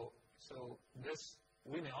also, so this,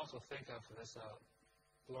 we may also think of this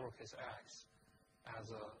lowercase x as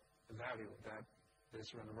a value that this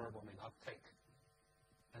random variable may not take.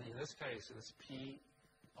 And in this case, this p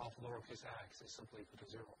of lowercase x is simply equal to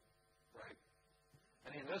 0, right?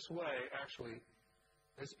 And in this way, actually,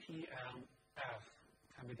 this PMF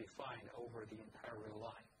can be defined over the entire real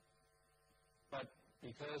line. But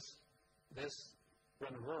because this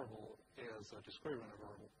random variable is a discrete random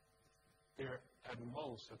variable, there are at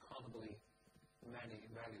most accountably many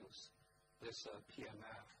values. This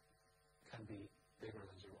PMF can be bigger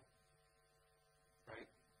than 0, right?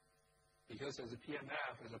 Because as a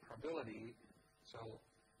PMF is a probability, so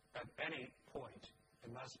at any point,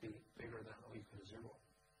 it must be bigger than or equal to 0.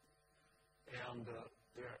 And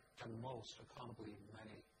there are at most accountably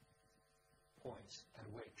many points at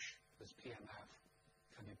which this PMF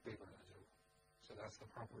can be bigger than 0. So that's the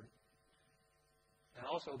property. And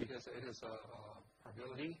also because it is a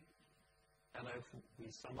probability, and if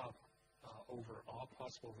we sum up over all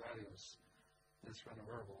possible values, this random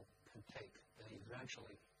variable can take, then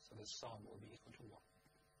eventually, so the sum will be equal to 1.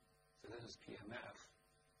 So this is PMF.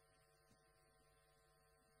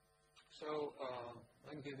 So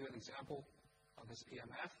let me give you an example of this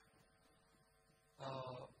PMF.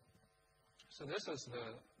 So this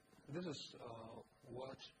is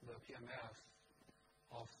what the PMF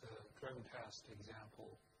of the driving test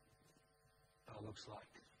example looks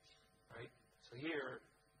like, right? So here,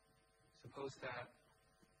 suppose that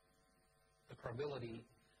the probability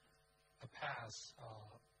to pass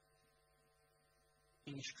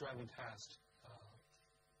each driving test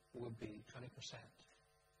would be 20%,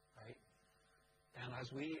 right? And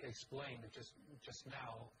as we explained just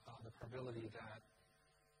now, the probability that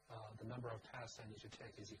the number of tests I need to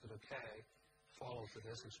take is equal to k follows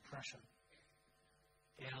this expression.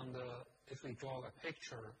 And if we draw a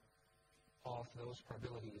picture of those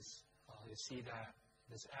probabilities, you see that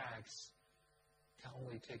this x can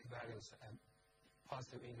only take values at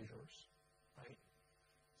positive integers, right?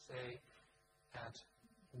 Say at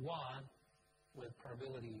 1 with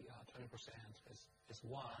probability 20% is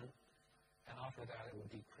 1, and after that it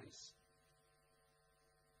will decrease.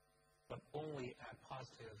 But only at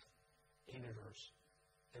positive integers,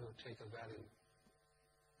 it will take a value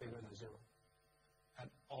bigger than 0. At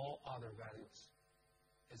all other values,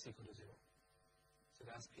 it's equal to 0. So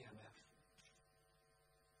that's PMF.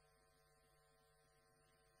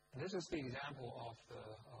 And this is the example of the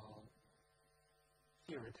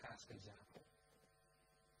theory test example.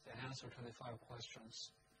 They answer 25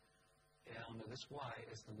 questions, and this y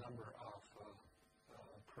is the number of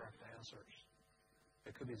correct answers.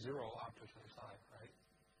 It could be 0 up to 25, right?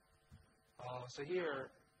 So here,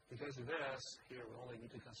 because of this, here we only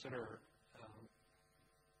need to consider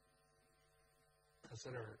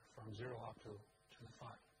from 0 up to 25.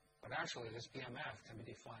 But actually, this PMF can be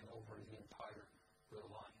defined over the entire real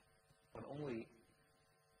line, but only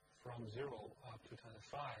from 0 up to 25,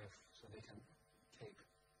 so they can take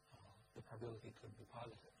the probability could be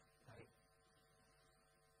positive, right?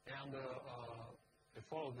 And they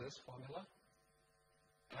follow this formula.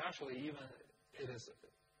 And actually, even at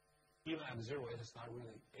 0, it is not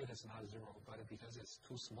 0, but because it's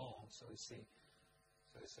too small, so you see,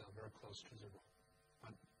 so it's very close to 0.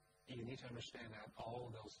 But you need to understand that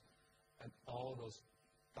all those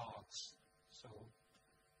dots, so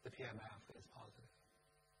the PMF is positive.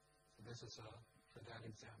 So this is for that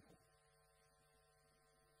example.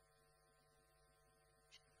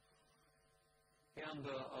 And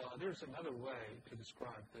there's another way to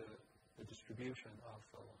describe the distribution of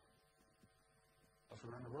a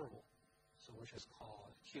random variable, so which is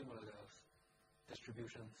called cumulative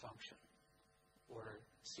distribution function, or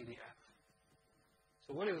CDF.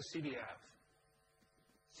 So what is a CDF?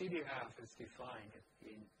 CDF is defined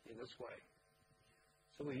in this way.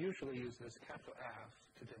 So we usually use this capital F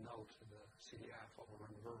to denote the CDF of a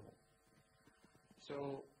random variable.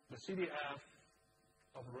 So the CDF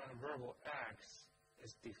of a random variable x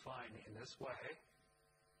is defined in this way.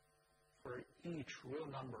 For each real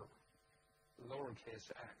number,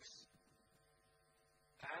 lowercase x,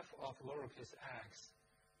 f of lowercase x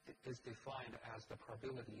is defined as the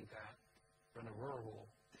probability that random variable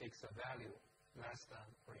takes a value less than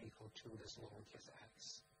or equal to this lowercase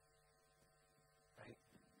x, right?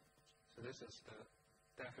 So this is the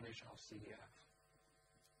definition of CDF.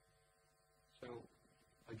 So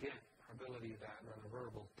again, probability that random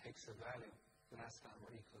variable takes a value less than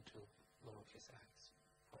or equal to lowercase x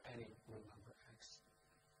for any real number x.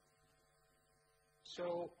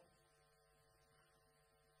 So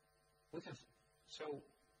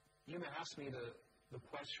you may ask me the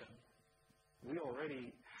question, we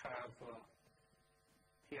already have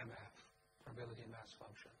PMF, probability mass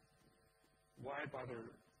function. Why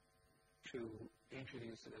bother to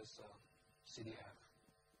introduce this CDF?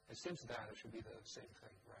 It seems that it should be the same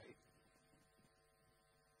thing, right?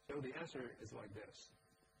 So the answer is like this.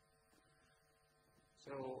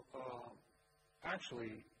 So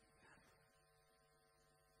actually,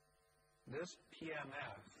 this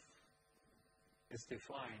PMF is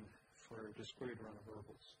defined for discrete random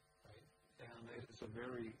variables, right? And it is a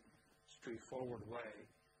very straightforward way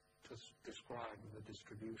to describe the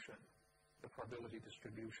distribution, the probability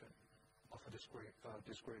distribution of a discrete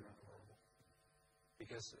random variable,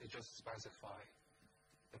 because it just specifies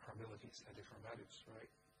the probabilities at different values,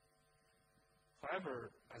 right?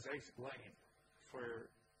 However, as I explained, for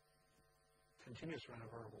continuous random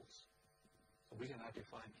variables, we cannot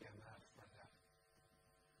define PMF for that.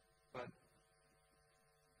 But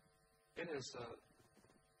it is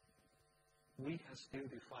we can still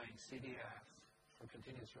define CDF for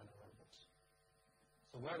continuous random variables.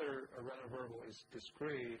 So whether a random variable is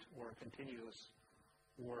discrete or continuous,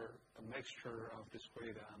 or a mixture of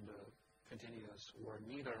discrete and continuous, or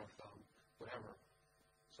neither of them, whatever.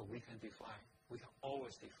 So we can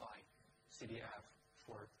always define CDF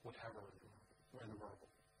for whatever random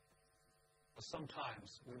variable. But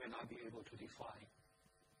sometimes we may not be able to define,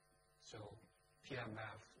 so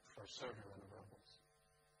PMF for certain random variables.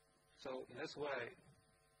 So in this way,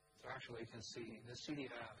 so actually you can see the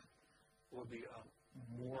CDF will be a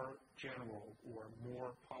more general or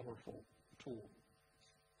more powerful tool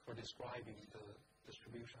for describing the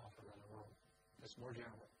distribution of a random variable. It's more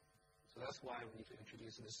general. So that's why we need to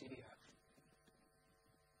introduce the CDF.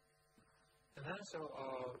 And then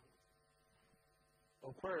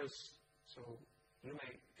of course, so you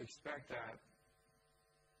may expect that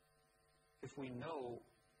if we know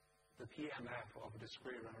the PMF of a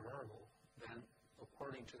discrete random variable, then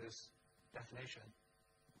according to this definition,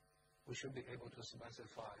 we should be able to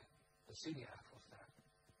specify the CDF of that,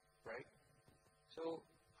 right? So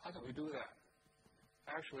how can we do that?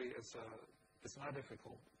 Actually, it's not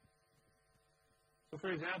difficult. So for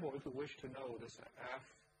example, if we wish to know this f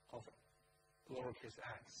of lowercase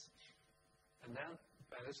x, and then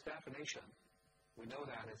by this definition, we know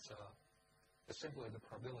that it's simply the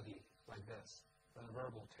probability like this. When a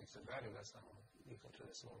variable takes a value less than or equal to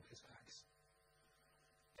this lowercase x.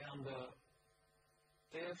 And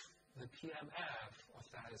if the PMF of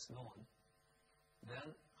that is known,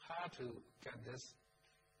 then how to get this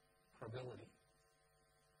probability?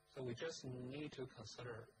 So we just need to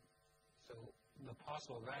consider the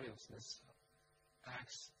possible values this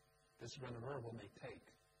x, this random variable may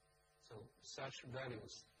take. So such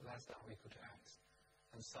values less than or equal to x,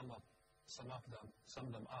 and sum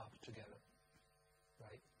them up together,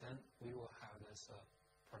 right? Then we will have this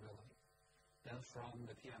probability. Then from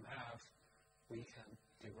the PMF, we can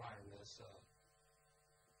derive this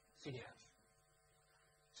CDF.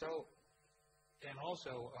 So, and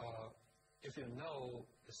also, if you know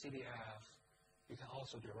the CDF, you can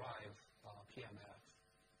also derive PMF.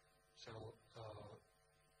 So,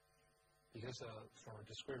 because for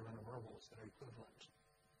discrete random variables, they're equivalent.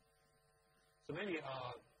 So maybe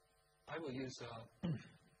I will use an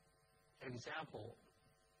example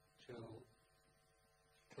to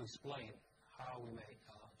explain how we may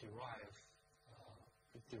derive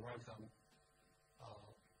them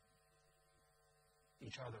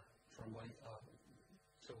each other from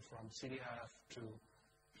so from CDF to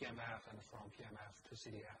PMF and from PMF to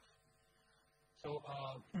CDF. So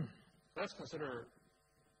let's consider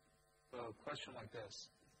a question like this.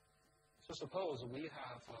 So suppose we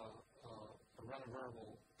have a random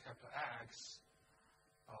variable capital X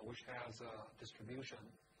which has a distribution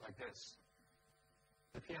like this.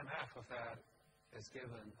 The PMF of that is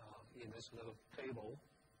given in this little table.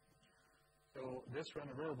 So this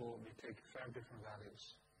random variable may take 5 different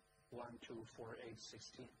values, 1, 2, 4, 8,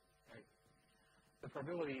 16, right? The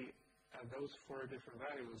probability at those 4 different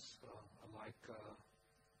values are like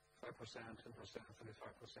 5%, 10%,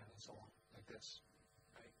 35%, and so on, like this,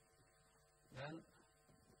 right? Then,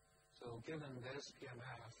 so given this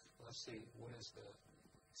PMF, let's see what is the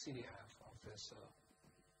CDF of this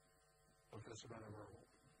random variable.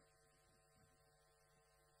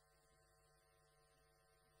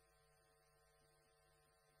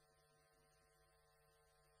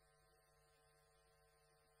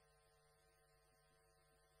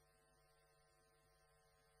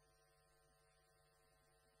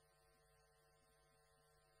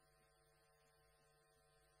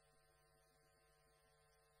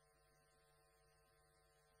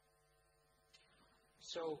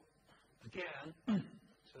 So again,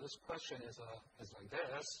 so this question is like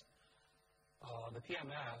this. The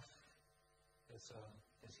PMF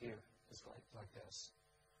is here. It's like this.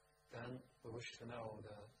 Then we wish to know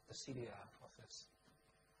the CDF of this,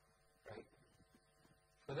 right?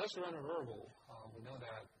 For this random variable, we know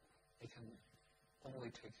that it can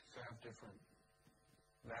only take 5 different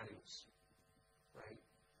values, right?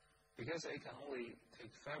 Because it can only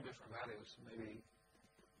take 5 different values, maybe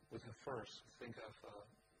we can first think of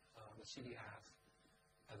the CDF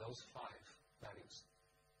at those 5 values,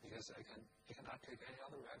 because it cannot take any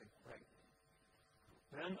other value, right?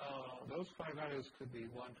 Then those 5 values could be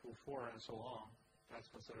 1, 2, 4, and so on.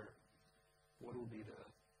 Let's consider what will be the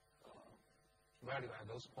value at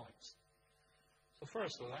those points. So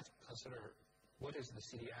first, let's consider what is the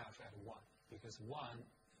CDF at 1, because 1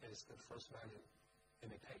 is the first value it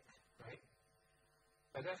may take, right?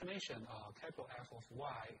 By definition, capital F of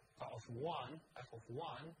y, f of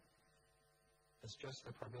 1 is just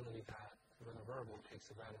the probability that random variable takes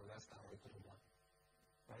a value less than or equal to 1,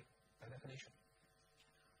 right? By definition.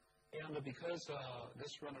 And because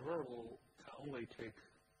this random variable can only take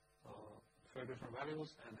 3 different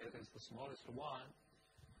values, and it is the smallest one,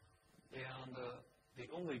 and the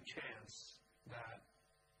only chance that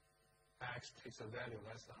x takes a value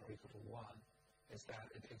less than or equal to 1 is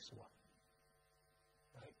that it takes 1,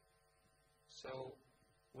 right? So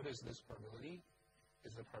what is this probability?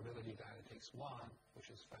 It's the probability that it takes 1, which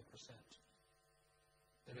is 5%.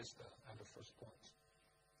 That is at the first point.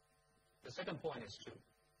 The second point is 2.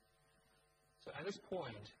 So at this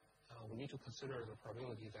point, we need to consider the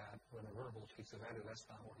probability that when a variable takes a value less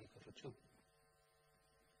than or equal to 2.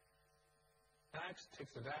 X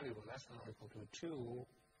takes a value less than or equal to 2.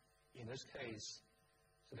 In this case,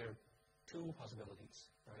 so there are 2 possibilities,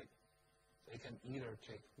 right? So it can either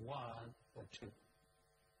take 1 or 2.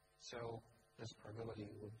 So this probability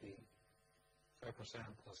would be 5%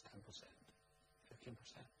 plus 10%,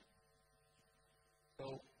 15%.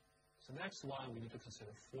 So next one, we need to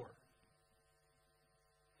consider 4.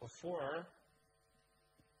 For 4,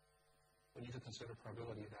 we need to consider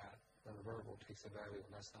probability that when the variable takes a value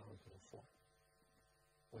less than or equal to 4.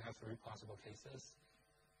 We have 3 possible cases,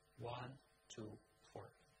 1, 2, 4,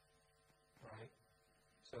 right?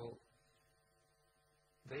 So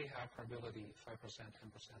they have probability 5%, 10%,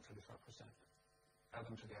 35%. Add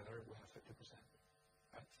them together, we have 50%,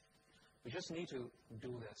 right? We just need to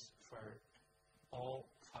do this for all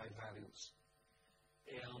 5 values.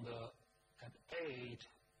 And at 8,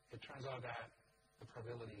 it turns out that the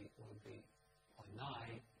probability will be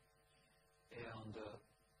 0.9, and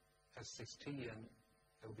at 16,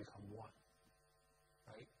 it will become 1,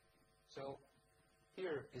 right? So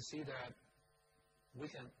here you see that we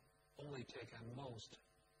can only take at most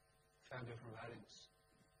 5 different values,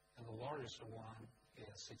 and the largest one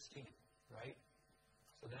is 16, right?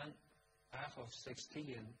 So then f of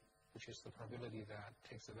 16, which is the probability that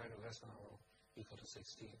takes a value less than or equal to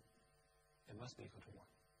 16, it must be equal to 1.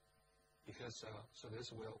 Because, so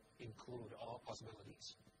this will include all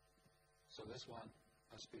possibilities. So this one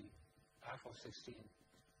must be, f of 16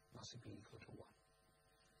 must be equal to 1.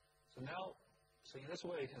 So now, so in this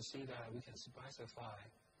way, you can see that we can specify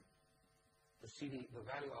the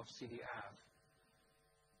value of CDF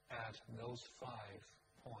at those 5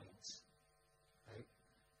 points, right?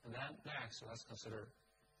 And then next, let's consider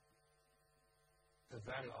the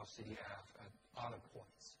value of CDF at other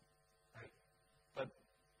points, right? But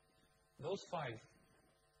those 5,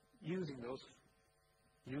 using those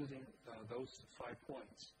 5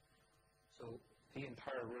 points, so the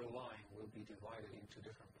entire real line will be divided into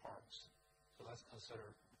different parts. So let's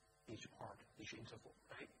consider each part, each interval,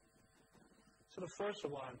 right? So the first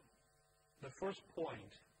one, the first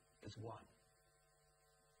point is 1.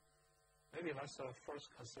 Maybe let's first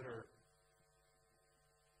consider,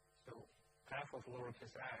 so f of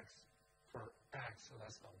lowercase x for x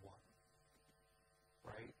less than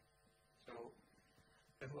 1, right? So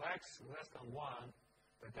if x less than 1,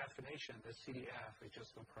 by definition, the CDF is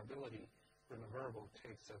just the probability when the variable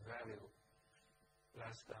takes a value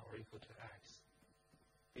less than or equal to x.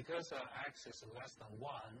 Because x is less than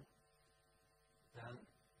 1, then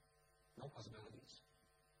no possibilities,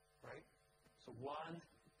 right? So 1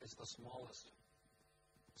 is the smallest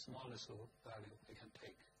value it can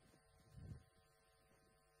take.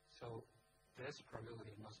 So this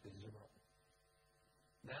probability must be 0.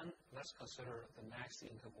 Then let's consider the next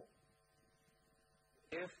interval.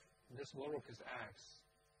 If this lowercase x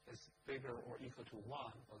is bigger or equal to 1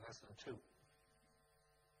 or less than 2,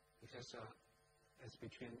 because it's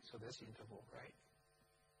between, so this interval, right?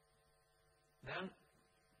 Then,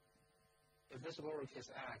 if this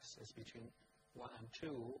lowercase x is between 1 and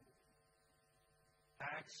 2,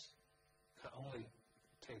 x can only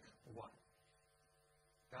take 1.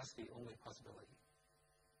 That's the only possibility,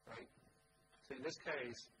 right? So in this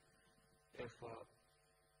case, if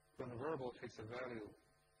when the variable takes a value,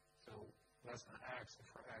 so less than x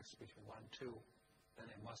for x between 1 and 2, then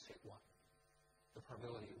it must take 1. The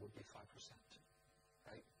probability would be 5%,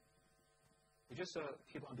 right? We just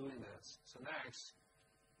keep on doing this. So next,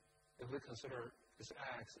 if we consider this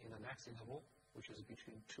x in the next interval, which is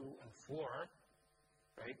between 2 and 4,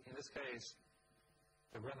 right? In this case,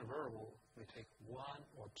 the random variable may take 1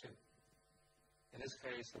 or 2. In this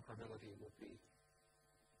case, the probability would be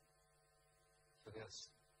for this,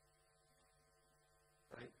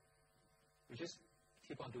 right? We just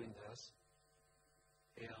keep on doing this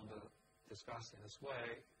and discuss in this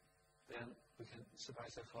way, then we can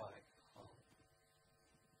specify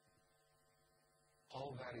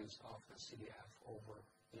all values of the CDF over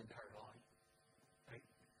the entire line, right?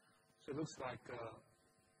 So it looks like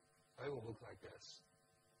it will look like this.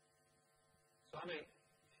 So I may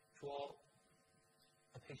draw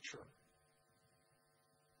a picture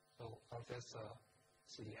of this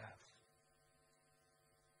CDF.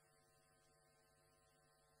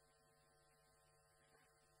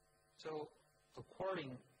 So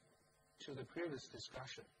according to the previous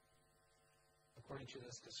discussion,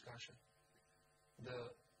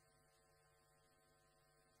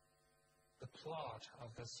 the plot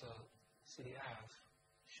of this CDF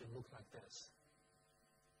should look like this,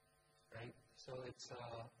 right? So it's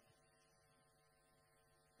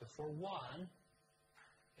before 1,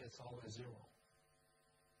 it's always 0.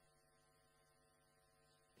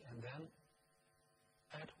 And then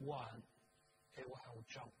at 1, it will have a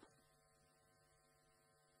jump.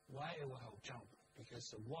 Why it will have a jump? Because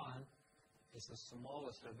the 1 is the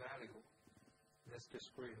smallest value this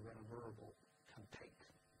discrete random variable can take.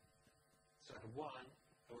 So at 1,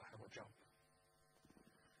 it will have a jump.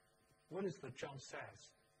 What is the jump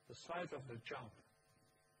size? The size of the jump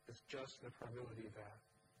is just the probability that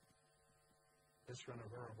this random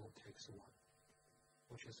variable takes 1,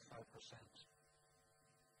 which is 5%.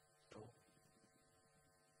 So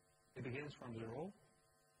it begins from 0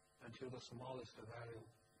 until the smallest value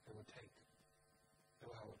it will take. It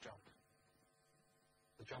will have a jump.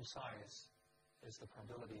 The jump size is the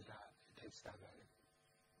probability that it takes that value.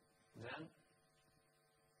 Then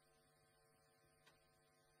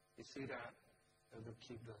you see that it will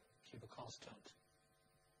keep a constant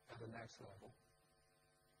at the next level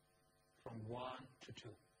from 1 to 2,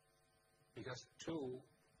 because 2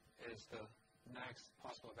 is the next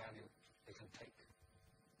possible value it can take.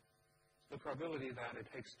 The probability that it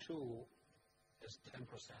takes 2 is 10%.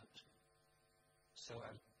 So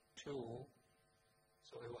at 2,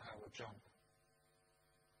 so it will have a jump.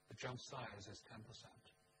 The jump size is 10%.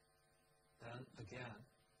 Then again,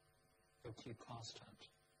 it will keep constant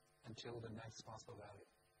until the next possible value,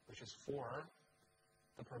 which is 4.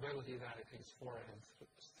 The probability that it takes 4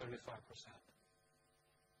 is 35%.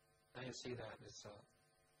 Then you see that it's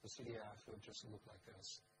the CDF will just look like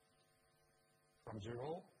this. From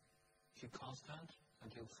 0, keep constant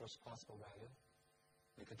until first possible value,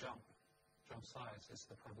 make a jump. Jump size is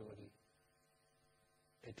the probability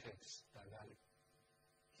it takes that value.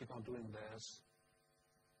 Keep on doing this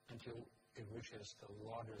until it reaches the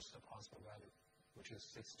largest possible value, which is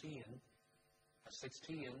 16. At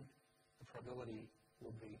 16, the probability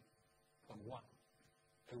will be 0.1.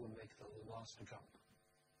 It will make the last jump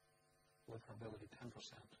with probability 10%.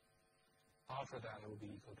 After that, it will be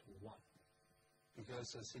equal to 1.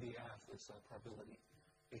 Because the CDF is a probability,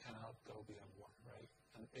 it cannot go beyond 1, right?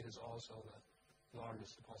 And it is also the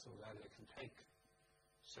largest possible value it can take.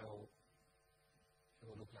 So it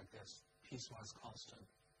will look like this, piecewise constant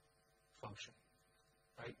function,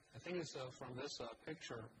 right? I think it's from this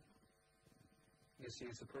picture, you see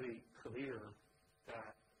it's pretty clear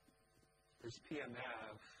that this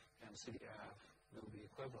PMF and CDF will be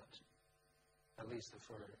equivalent, at least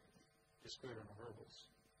for discrete variables,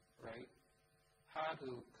 right? How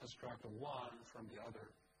to construct one from the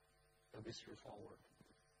other will be straightforward.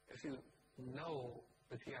 If you know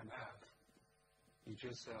the PMF, you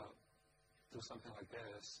just do something like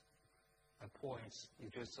this. At points, you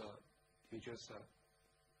just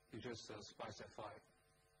specify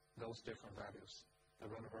those different values the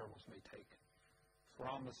random variables may take,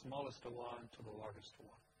 from the smallest one to the largest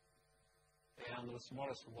one. And the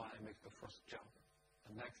smallest one, make the first jump.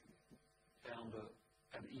 And next, and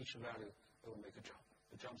at each value, it will make a jump.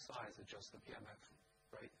 The jump size is just the PMF,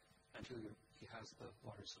 right? Until he has the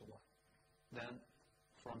largest one. Then,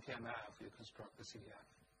 from PMF, you construct the CDF.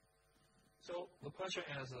 So the question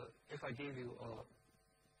is, if I give you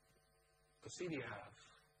a CDF,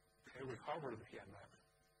 okay, recover the PMF,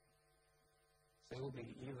 so it will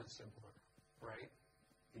be even simpler, right?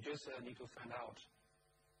 You just need to find out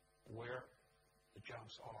where the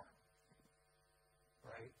jumps are,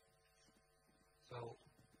 right? So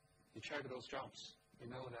you check those jumps. You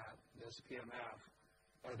know that this PMF,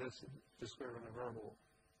 or this discrete random variable,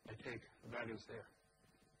 may take values there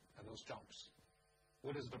at those jumps.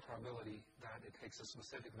 What is the probability that it takes a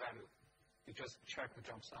specific value? You just check the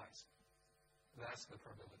jump size. That's the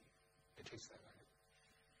probability. It takes that value,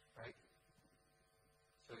 right?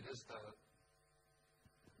 So it is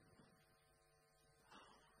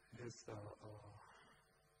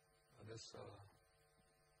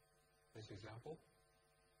this example.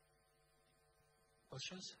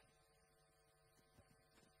 Questions?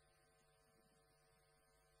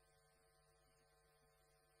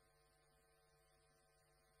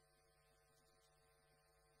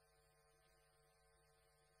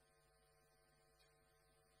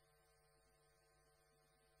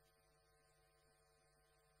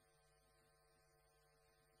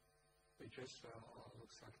 just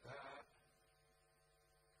looks like that.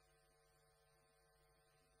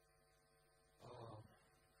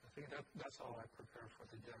 I think that's all I prepared for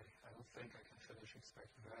today. I don't think I can finish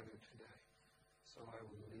expected value today. So I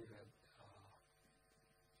will leave it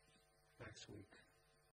next week.